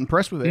was quite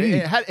impressed with it.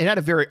 It had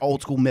a very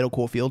old school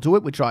metalcore feel to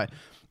it, which I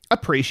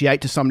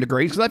appreciate to some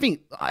degree, because I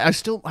think I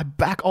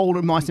back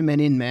older Mice and Men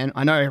in, man.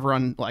 I know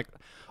everyone, like,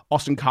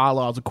 Austin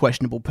Carlisle's a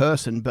questionable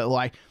person, but,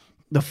 like,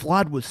 The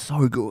Flood was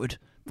so good.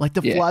 Like,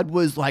 The Flood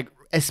was, like,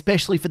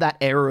 especially for that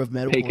era of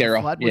metalcore. Peak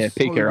era.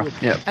 Peak era.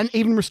 Yeah. And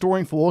even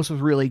Restoring Force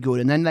was really good,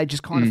 and then they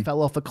just kind of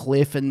fell off a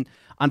cliff, and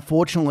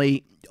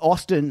unfortunately,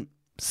 Austin,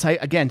 say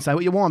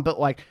what you want, but,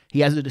 like, he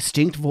has a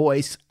distinct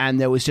voice,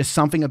 and there was just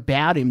something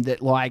about him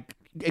that, like,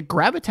 it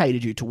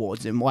gravitated you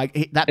towards him. Like,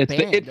 it's band.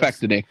 The it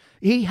factor, Nick.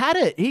 He had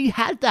it. He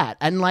had that.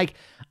 And, like,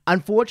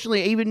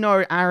 unfortunately, even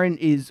though Aaron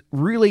is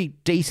really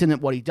decent at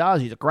what he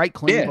does, he's a great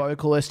clean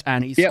vocalist,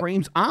 and his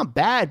screams aren't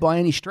bad by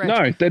any stretch.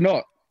 No, they're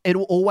not.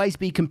 It'll always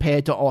be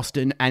compared to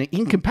Austin, and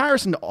in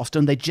comparison to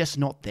Austin, they're just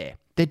not there.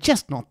 They're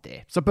just not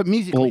there. So, but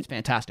musically, it's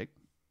fantastic.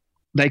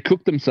 They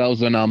cooked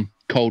themselves on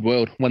Cold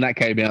World when that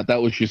came out.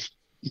 That was just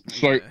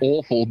so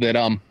awful that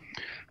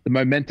the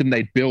momentum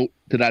they built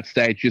to that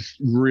stage just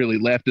really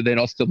left, and then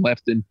Austin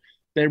left, and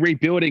they're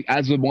rebuilding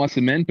as with Mice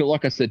and Men. But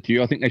like I said to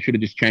you, I think they should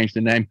have just changed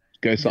the name,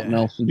 go something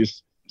else, and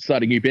just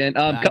start a new band.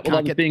 Couple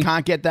other things.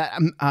 Can't get that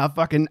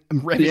fucking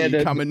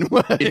revenue coming.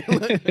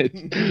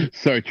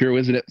 So true,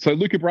 isn't it? So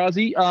Luca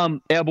Brasi,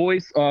 our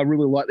boys, I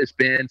really like this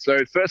band. So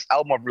first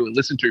album I've really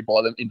listened to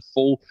by them in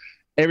full.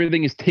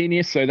 Everything is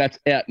Tenius, so that's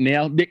out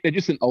now. Nick, they're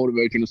just an older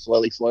version of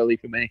Slowly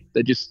for me.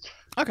 They're just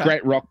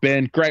great rock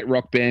band.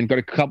 Got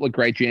a couple of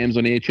great jams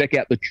on here. Check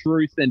out The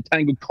Truth and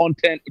Tangled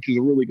Content, which is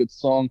a really good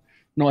song.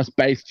 Nice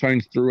bass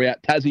tones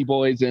throughout. Tassie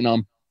boys, and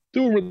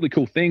doing really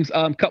cool things.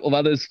 A couple of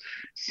others.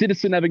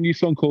 Citizen have a new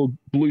song called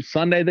Blue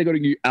Sunday. They got a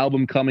new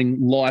album coming,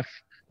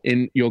 Life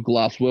in Your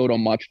Glass World,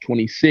 on March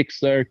 26th.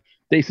 So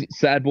decent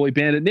sad boy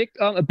band. And Nick,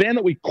 a band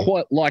that we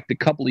quite liked a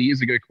couple of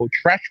years ago called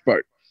Trash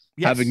Boat.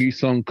 Have a new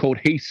song called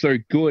He's So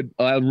Good.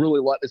 I really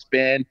like this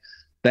band.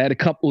 They had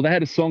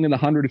a song in the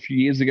 100 a few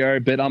years ago,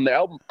 but the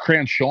album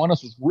Crown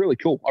Shyness was really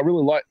cool. I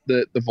really like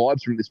the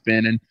vibes from this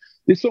band, and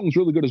this song's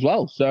really good as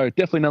well. So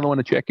definitely another one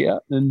to check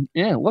out. And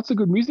yeah, lots of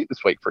good music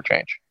this week for a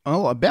change.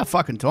 Oh, about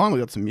fucking time we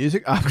got some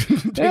music. Trash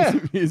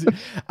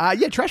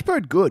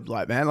Boat good,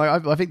 like, man.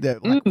 Like, I think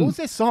that, like, what was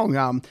their song?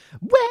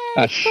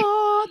 Wait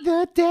for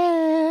the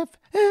deaf,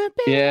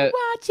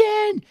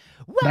 watching.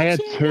 They had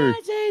two.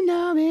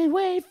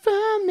 Wait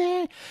for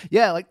me.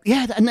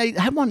 And they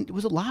had one.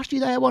 Was it last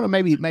year they had one, or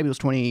maybe it was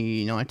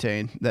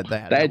 2019 that they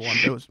had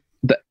one?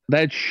 They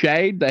had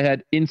Shade, they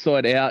had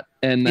Inside Out,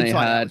 and they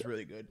Inside had. Out was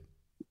really good.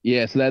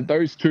 Yeah, so they had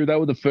those two. They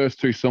were the first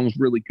two songs,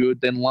 really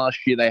good. Then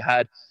last year they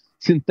had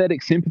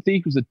Synthetic Sympathy,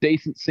 which was a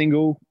decent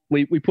single.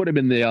 We put them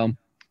in the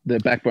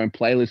Backbone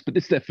playlist, but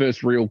this is their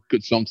first real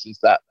good song since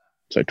that.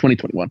 So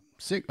 2021.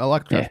 Sick. I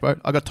like Trash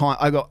Boat. I got time.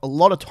 I got a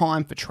lot of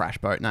time for Trash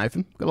Boat,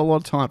 Nathan. Got a lot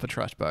of time for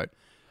Trash Boat.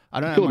 I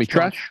don't have much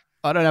time. Trash.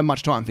 I don't have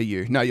much time for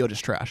you. No, you're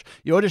just trash.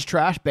 You're just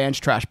trash. Band's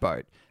Trash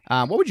Boat.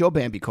 What would your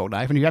band be called,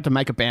 Nathan? If you had to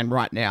make a band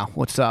right now,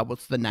 what's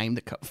the name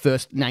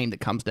first name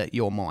that comes to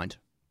your mind?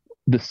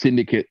 The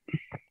Syndicate.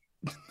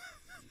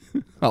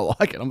 I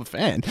like it. I'm a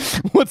fan.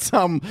 What's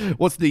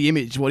the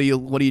image? What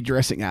are you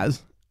dressing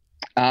as?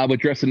 We're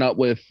dressing up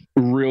with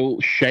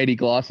real shady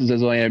glasses,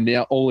 as I am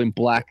now, all in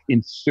black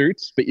in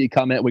suits. But you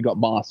come out, we got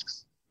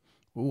masks.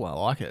 Ooh, I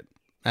like it.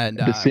 And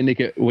the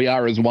Syndicate, we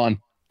are as one.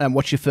 And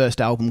what's your first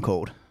album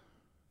called?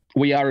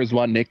 We Are As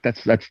One, Nick.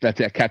 That's our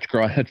catch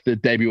cry. That's the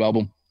debut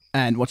album.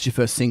 And what's your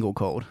first single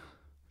called?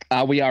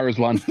 We Are As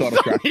One. Title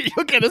track.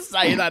 You're going to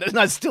say that, and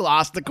I still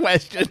ask the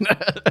question.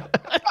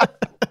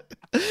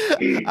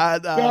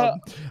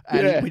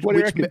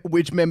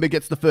 Which member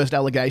gets the first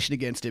allegation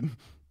against him?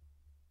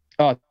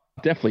 Oh,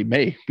 definitely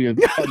me. I'm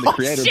the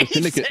creator of the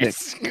Syndicate,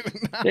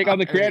 Nick. Nick, I'm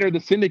the creator of the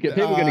Syndicate.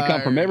 People are going to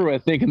come from everywhere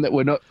thinking that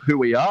we're not who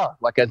we are,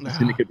 like as the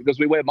Syndicate, because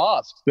we wear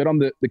masks. But I'm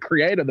the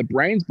creator, the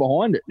brains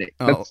behind it, Nick.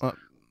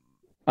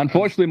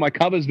 Unfortunately, my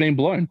cover's been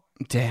blown.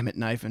 Damn it,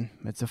 Nathan.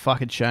 It's a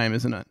fucking shame,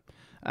 isn't it?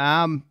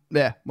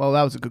 Yeah, well,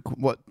 that was a good...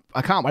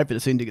 I can't wait for the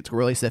Syndicate to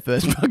release their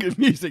first fucking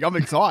music. I'm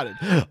excited.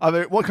 I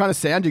mean, what kind of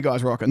sound you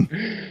guys rocking?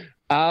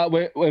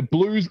 We're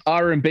blues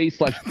R&B /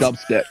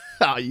 dubstep.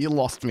 Oh, you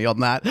lost me on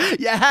that.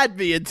 You had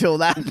me until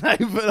that,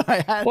 but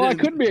I had. Well, I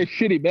couldn't be a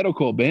shitty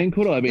metalcore band,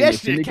 could I?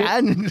 Yes, you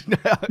can.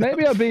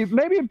 Maybe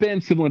a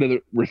band similar to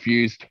the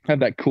Refused. Have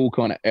that cool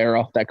kind of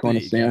era, that kind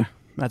of sound.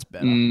 That's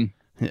better.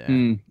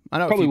 Yeah. I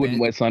know Probably wouldn't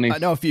wear sunnies. I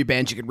know a few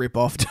bands you can rip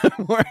off.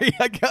 Don't worry,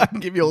 I can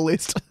give you a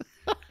list.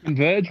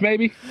 Converge,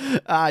 maybe?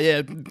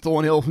 Yeah,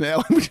 Thornhill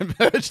now.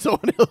 Converge,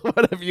 Thornhill,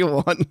 whatever you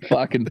want.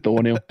 Fucking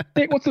Thornhill.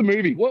 Nick, what's a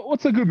movie?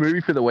 What's a good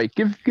movie for the week?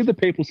 Give the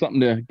people something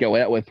to go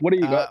out with. What do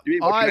you got?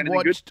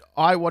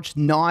 I watched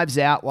Knives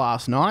Out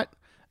last night.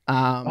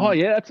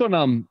 Yeah, that's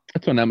on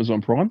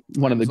Amazon Prime.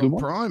 One of the good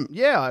ones. Prime.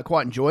 Yeah, I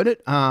quite enjoyed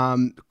it.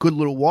 Good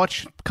little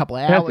watch. A couple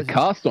of hours. How's the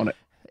cast on it?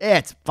 Yeah,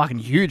 it's a fucking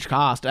huge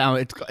cast.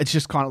 It's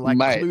just kind of like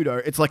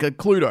Cluedo. It's like a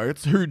Cluedo.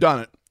 It's Who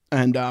Done It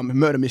and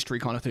murder mystery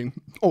kind of thing.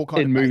 All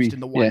kind of based in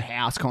the one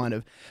house, kind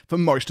of for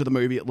most of the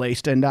movie at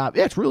least. And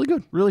it's really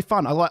good, really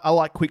fun. I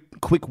like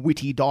quick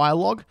witty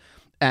dialogue,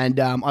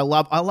 and I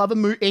love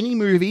any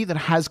movie that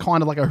has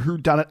kind of like a Who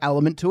Done It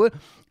element to it.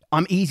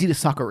 I'm easy to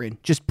sucker in.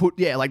 Just put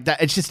like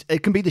that.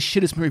 It can be the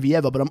shittest movie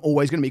ever, but I'm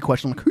always going to be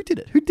questioning like, who did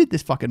it? Who did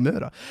this fucking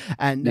murder?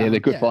 And they're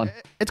good fun.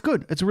 It's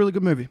good. It's a really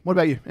good movie. What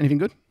about you? Anything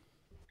good?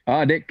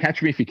 Nick,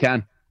 Catch Me If You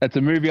Can. That's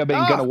a movie I've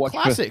been going to watch.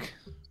 Classic.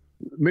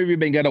 Movie I've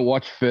been going to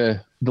watch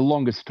for the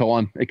longest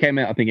time. It came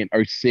out, I think, in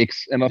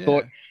 2006, and I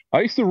thought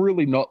I used to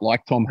really not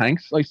like Tom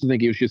Hanks. I used to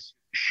think he was just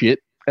shit.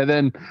 And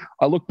then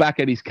I look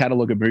back at his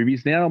catalog of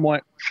movies now. I'm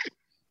like,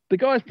 the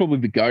guy's probably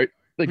the GOAT.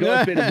 The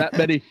guy's been in that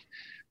many.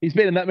 He's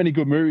been in that many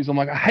good movies. I'm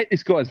like, I hate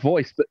this guy's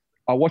voice, but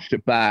I watched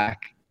it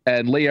back,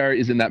 and Leo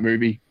is in that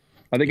movie.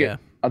 I think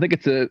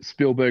it's a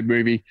Spielberg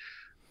movie.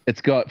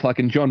 It's got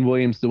fucking John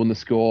Williams doing the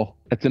score.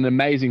 It's an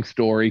amazing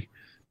story.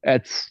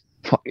 If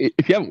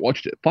you haven't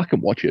watched it,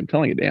 fucking watch it. I'm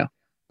telling you now.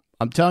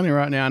 I'm telling you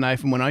right now,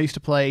 Nathan, when I used to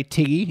play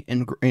Tiggy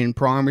in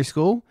primary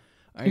school.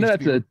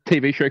 That's a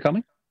TV show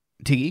coming?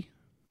 Tiggy?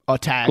 Oh,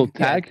 Tag. Called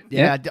Tag?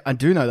 Yeah, I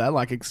do know that.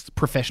 Like it's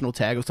professional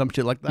tag or some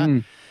shit like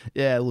that.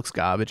 Yeah, it looks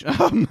garbage.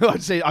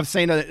 I've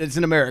seen it. It's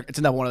in America. It's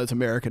another one of those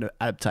American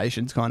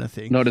adaptations kind of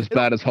thing. Not as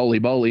bad as Holy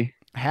Moly.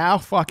 How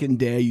fucking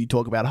dare you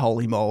talk about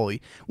Holy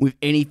Moly with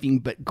anything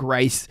but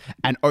grace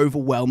and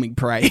overwhelming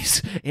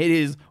praise? It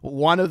is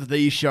one of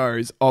the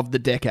shows of the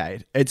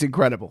decade. It's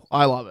incredible.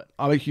 I love it.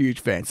 I'm a huge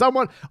fan.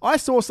 I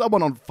saw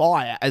someone on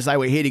fire as they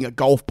were hitting a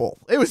golf ball.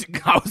 I was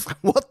like,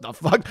 what the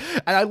fuck?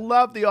 And I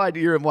love the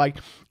idea of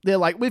they're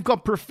like, we've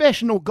got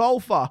professional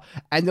golfer.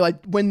 And they're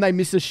like, when they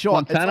miss a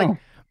shot, Montana. it's like,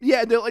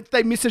 yeah, they're like,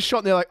 they miss a shot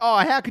and they're like, oh,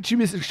 how could she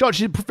miss a shot?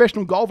 She's a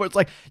professional golfer. It's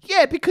like,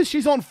 yeah, because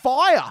she's on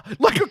fire.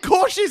 Like, of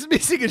course she's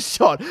missing a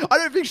shot. I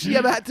don't think she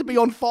ever had to be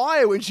on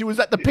fire when she was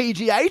at the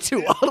PGA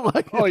Tour.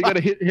 You got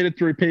to hit it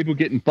through people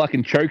getting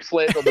fucking choke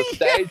slammed on the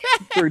stage,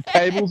 through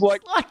tables.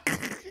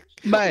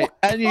 Mate,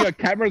 and you got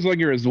cameras on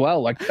you as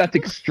well. Like, that's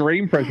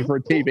extreme pressure for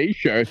a TV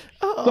show. It's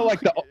not like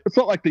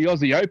the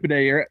Aussie Open.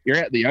 You're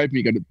at the Open,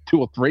 you got 2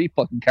 or 3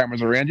 fucking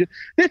cameras around you.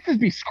 This is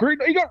be screwed.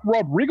 You got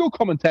Rob Riggle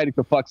commentating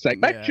for fuck's sake.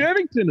 Matt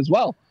Jervington as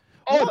well.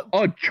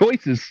 Odd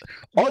choices.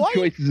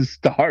 Choices as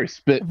the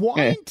host. But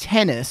why in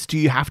tennis do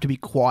you have to be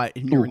quiet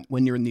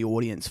when you're in the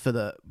audience for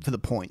the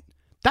point?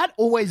 That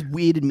always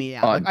weirded me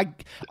out.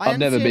 I've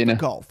never been for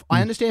golf. I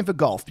understand for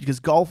golf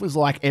because golf is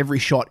like every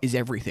shot is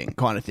everything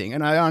kind of thing.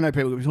 And I know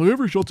people go,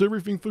 every shot's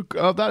everything for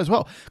that as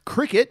well.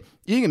 Cricket,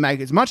 you can make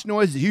as much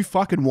noise as you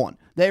fucking want.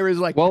 There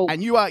is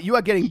and you are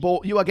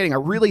getting a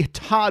really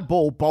hard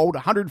ball bowled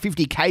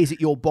 150 Ks at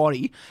your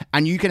body,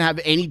 and you can have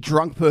any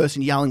drunk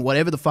person yelling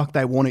whatever the fuck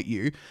they want at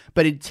you.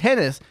 But in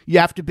tennis, you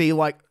have to be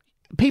like,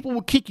 people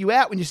will kick you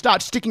out when you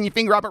start sticking your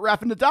finger up at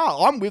Rafa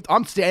Nadal.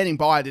 I'm standing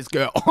by this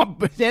girl. I'm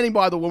standing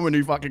by the woman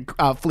who fucking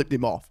flipped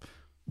him off.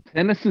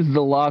 Tennis is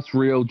the last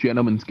real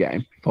gentleman's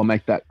game, if I'll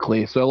make that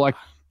clear. So,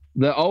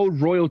 the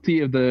old royalty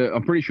of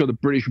I'm pretty sure the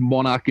British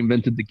monarch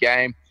invented the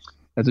game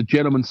as a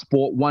gentleman's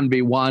sport,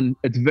 1v1.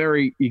 It's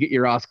you get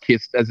your ass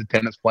kissed as a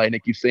tennis player,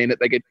 Nick. You've seen it.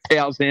 They get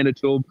towels handed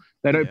to them.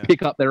 They don't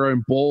pick up their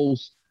own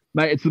balls.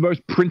 Mate, it's the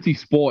most princey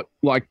sport.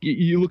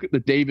 You look at the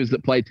divas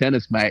that play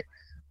tennis, mate.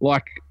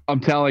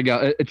 I'm telling you,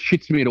 it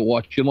shits me to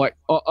watch. And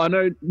I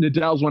know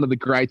Nadal's one of the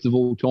greats of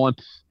all time,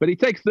 but he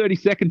takes 30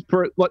 seconds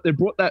per. They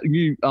brought that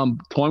new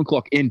time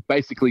clock in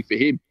basically for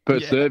him per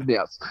serve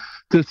now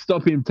to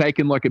stop him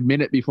taking a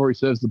minute before he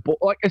serves the ball.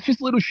 It's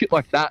just little shit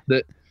like that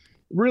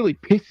really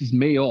pisses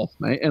me off,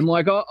 mate. And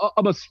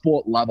I'm a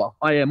sport lover.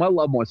 I am. I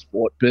love my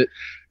sport, but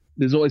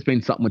there's always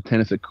been something with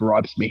tennis that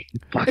gripes me.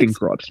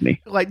 Gripes me.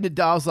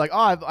 Nadal's like,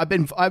 I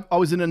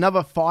was in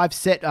another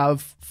 5-set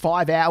of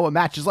 5-hour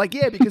matches.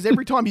 Because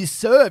every time you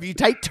serve, you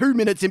take 2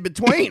 minutes in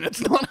between.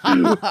 It's not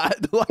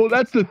hard. Well,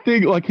 that's the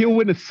thing. He'll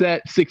win a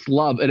set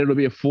 6-love, and it'll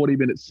be a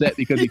 40-minute set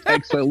because he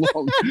takes so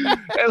long.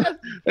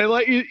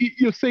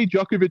 You'll see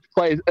Djokovic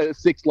play a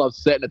 6-love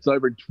set, and it's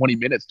over in 20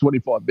 minutes,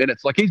 25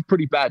 minutes. He's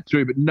pretty bad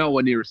too, but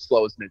nowhere near as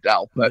slow as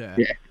Nadal. But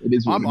it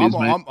is what it is,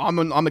 mate.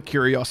 I'm a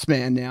curious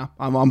man now.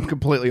 I'm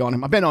completely honest on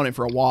him. I've been on him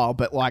for a while,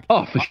 but like,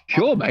 Oh, for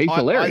sure, mate. He's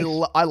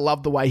hilarious. I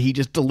love the way he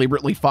just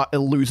deliberately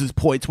loses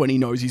points when he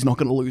knows he's not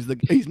going to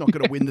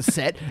win the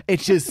set.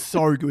 It's just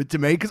so good to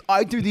me because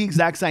I do the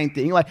exact same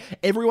thing. Like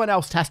everyone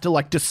else has to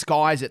like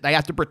disguise it. They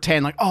have to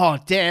pretend like, oh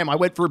damn, I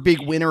went for a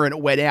big winner and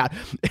it went out.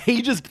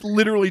 He just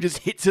literally just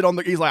hits it on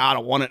the. He's like, I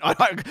don't want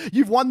it.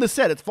 You've won the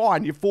set. It's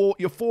fine. You're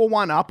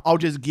 4-1 up. I'll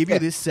just give you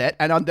this set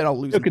and then I'll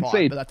lose in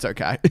five, but that's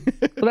okay.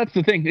 Well, that's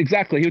the thing.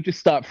 Exactly. He'll just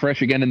start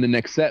fresh again in the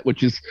next set,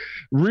 which is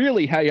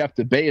really how you have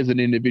to be as an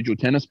individual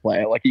tennis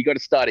player. Like you got to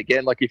start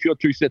again. Like if you're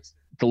 2 sets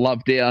to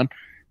love down,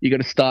 you got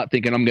to start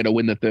thinking I'm going to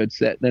win the third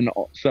set, then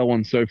so on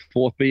and so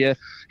forth. But yeah,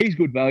 he's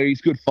good value.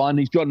 He's good fun.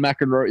 He's John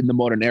McEnroe in the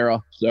modern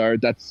era. So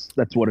that's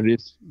what it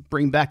is.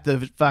 Bring back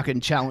the fucking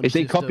challenge. Is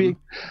he system. copying?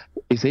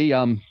 Is he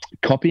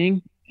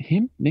copying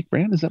him, Nick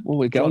Brown? Is that what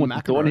we're going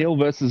with? Thornhill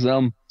versus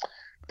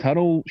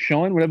Tuttle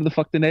Shine, whatever the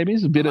fuck the name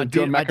is. A bit of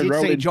John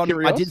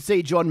McEnroe. I did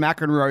see John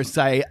McEnroe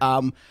say,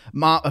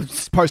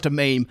 post a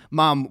meme,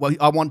 Mum, well,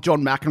 I want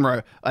John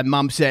McEnroe. And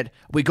Mum said,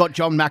 we got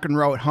John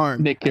McEnroe at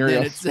home. Nick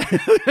Kyrgios.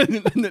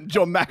 And then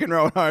John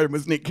McEnroe at home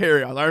was Nick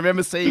Kyrgios. I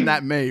remember seeing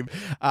that meme.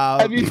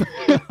 I've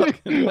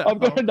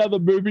got another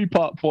movie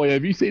part for you.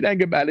 Have you seen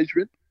Anger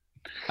Management?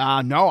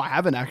 No, I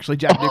haven't actually.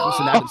 Jack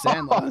Nicholson, Adam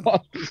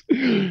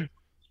Sandler.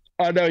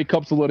 I know he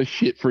cops a lot of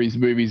shit for his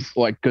movies,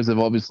 like because of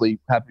obviously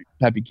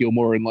Happy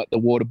Gilmore and like The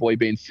Waterboy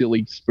being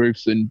silly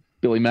spoofs and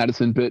Billy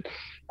Madison. But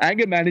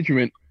Anger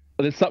Management,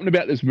 there's something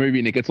about this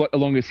movie, Nick. It's like The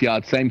Longest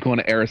Yard, same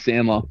kind of era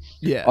Sandler.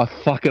 Yeah, I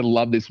fucking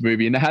love this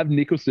movie, and to have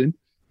Nicholson,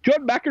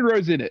 John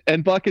McEnroe's in it,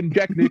 and fucking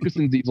Jack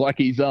Nicholson's he's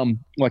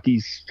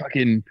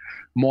fucking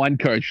mind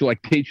coach,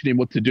 like teaching him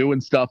what to do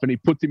and stuff, and he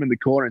puts him in the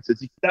corner and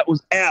says, "That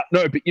was out,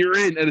 no, but you're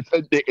in," and it's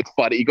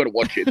funny. You got to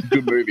watch it. It's a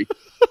good movie,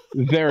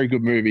 very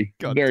good movie,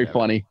 very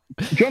funny.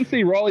 John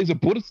C. Reilly's a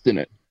Buddhist in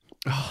it.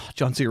 Oh,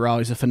 John C.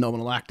 Reilly's a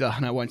phenomenal actor,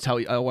 and I won't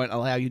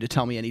allow you to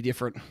tell me any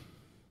different.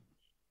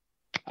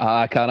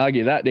 I can't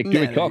argue that, Nick.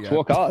 Jimmy Cox,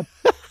 walk hard.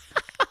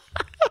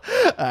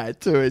 All right,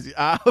 too easy.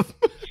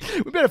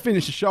 We better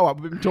finish the show up.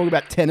 We've been talking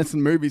about tennis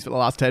and movies for the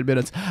last 10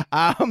 minutes.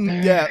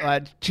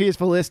 Cheers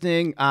for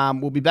listening.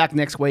 We'll be back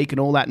next week and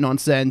all that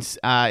nonsense.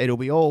 It'll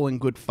be all in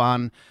good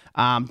fun.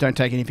 Don't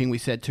take anything we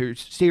said too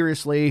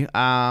seriously,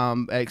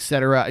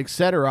 etc.,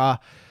 etc.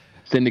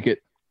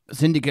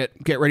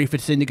 Syndicate, get ready for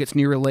Syndicate's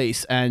new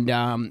release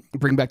and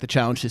bring back the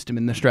challenge system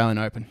in the Australian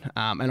Open.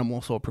 And I'm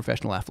also a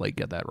professional athlete.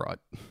 Get that right.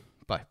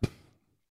 Bye.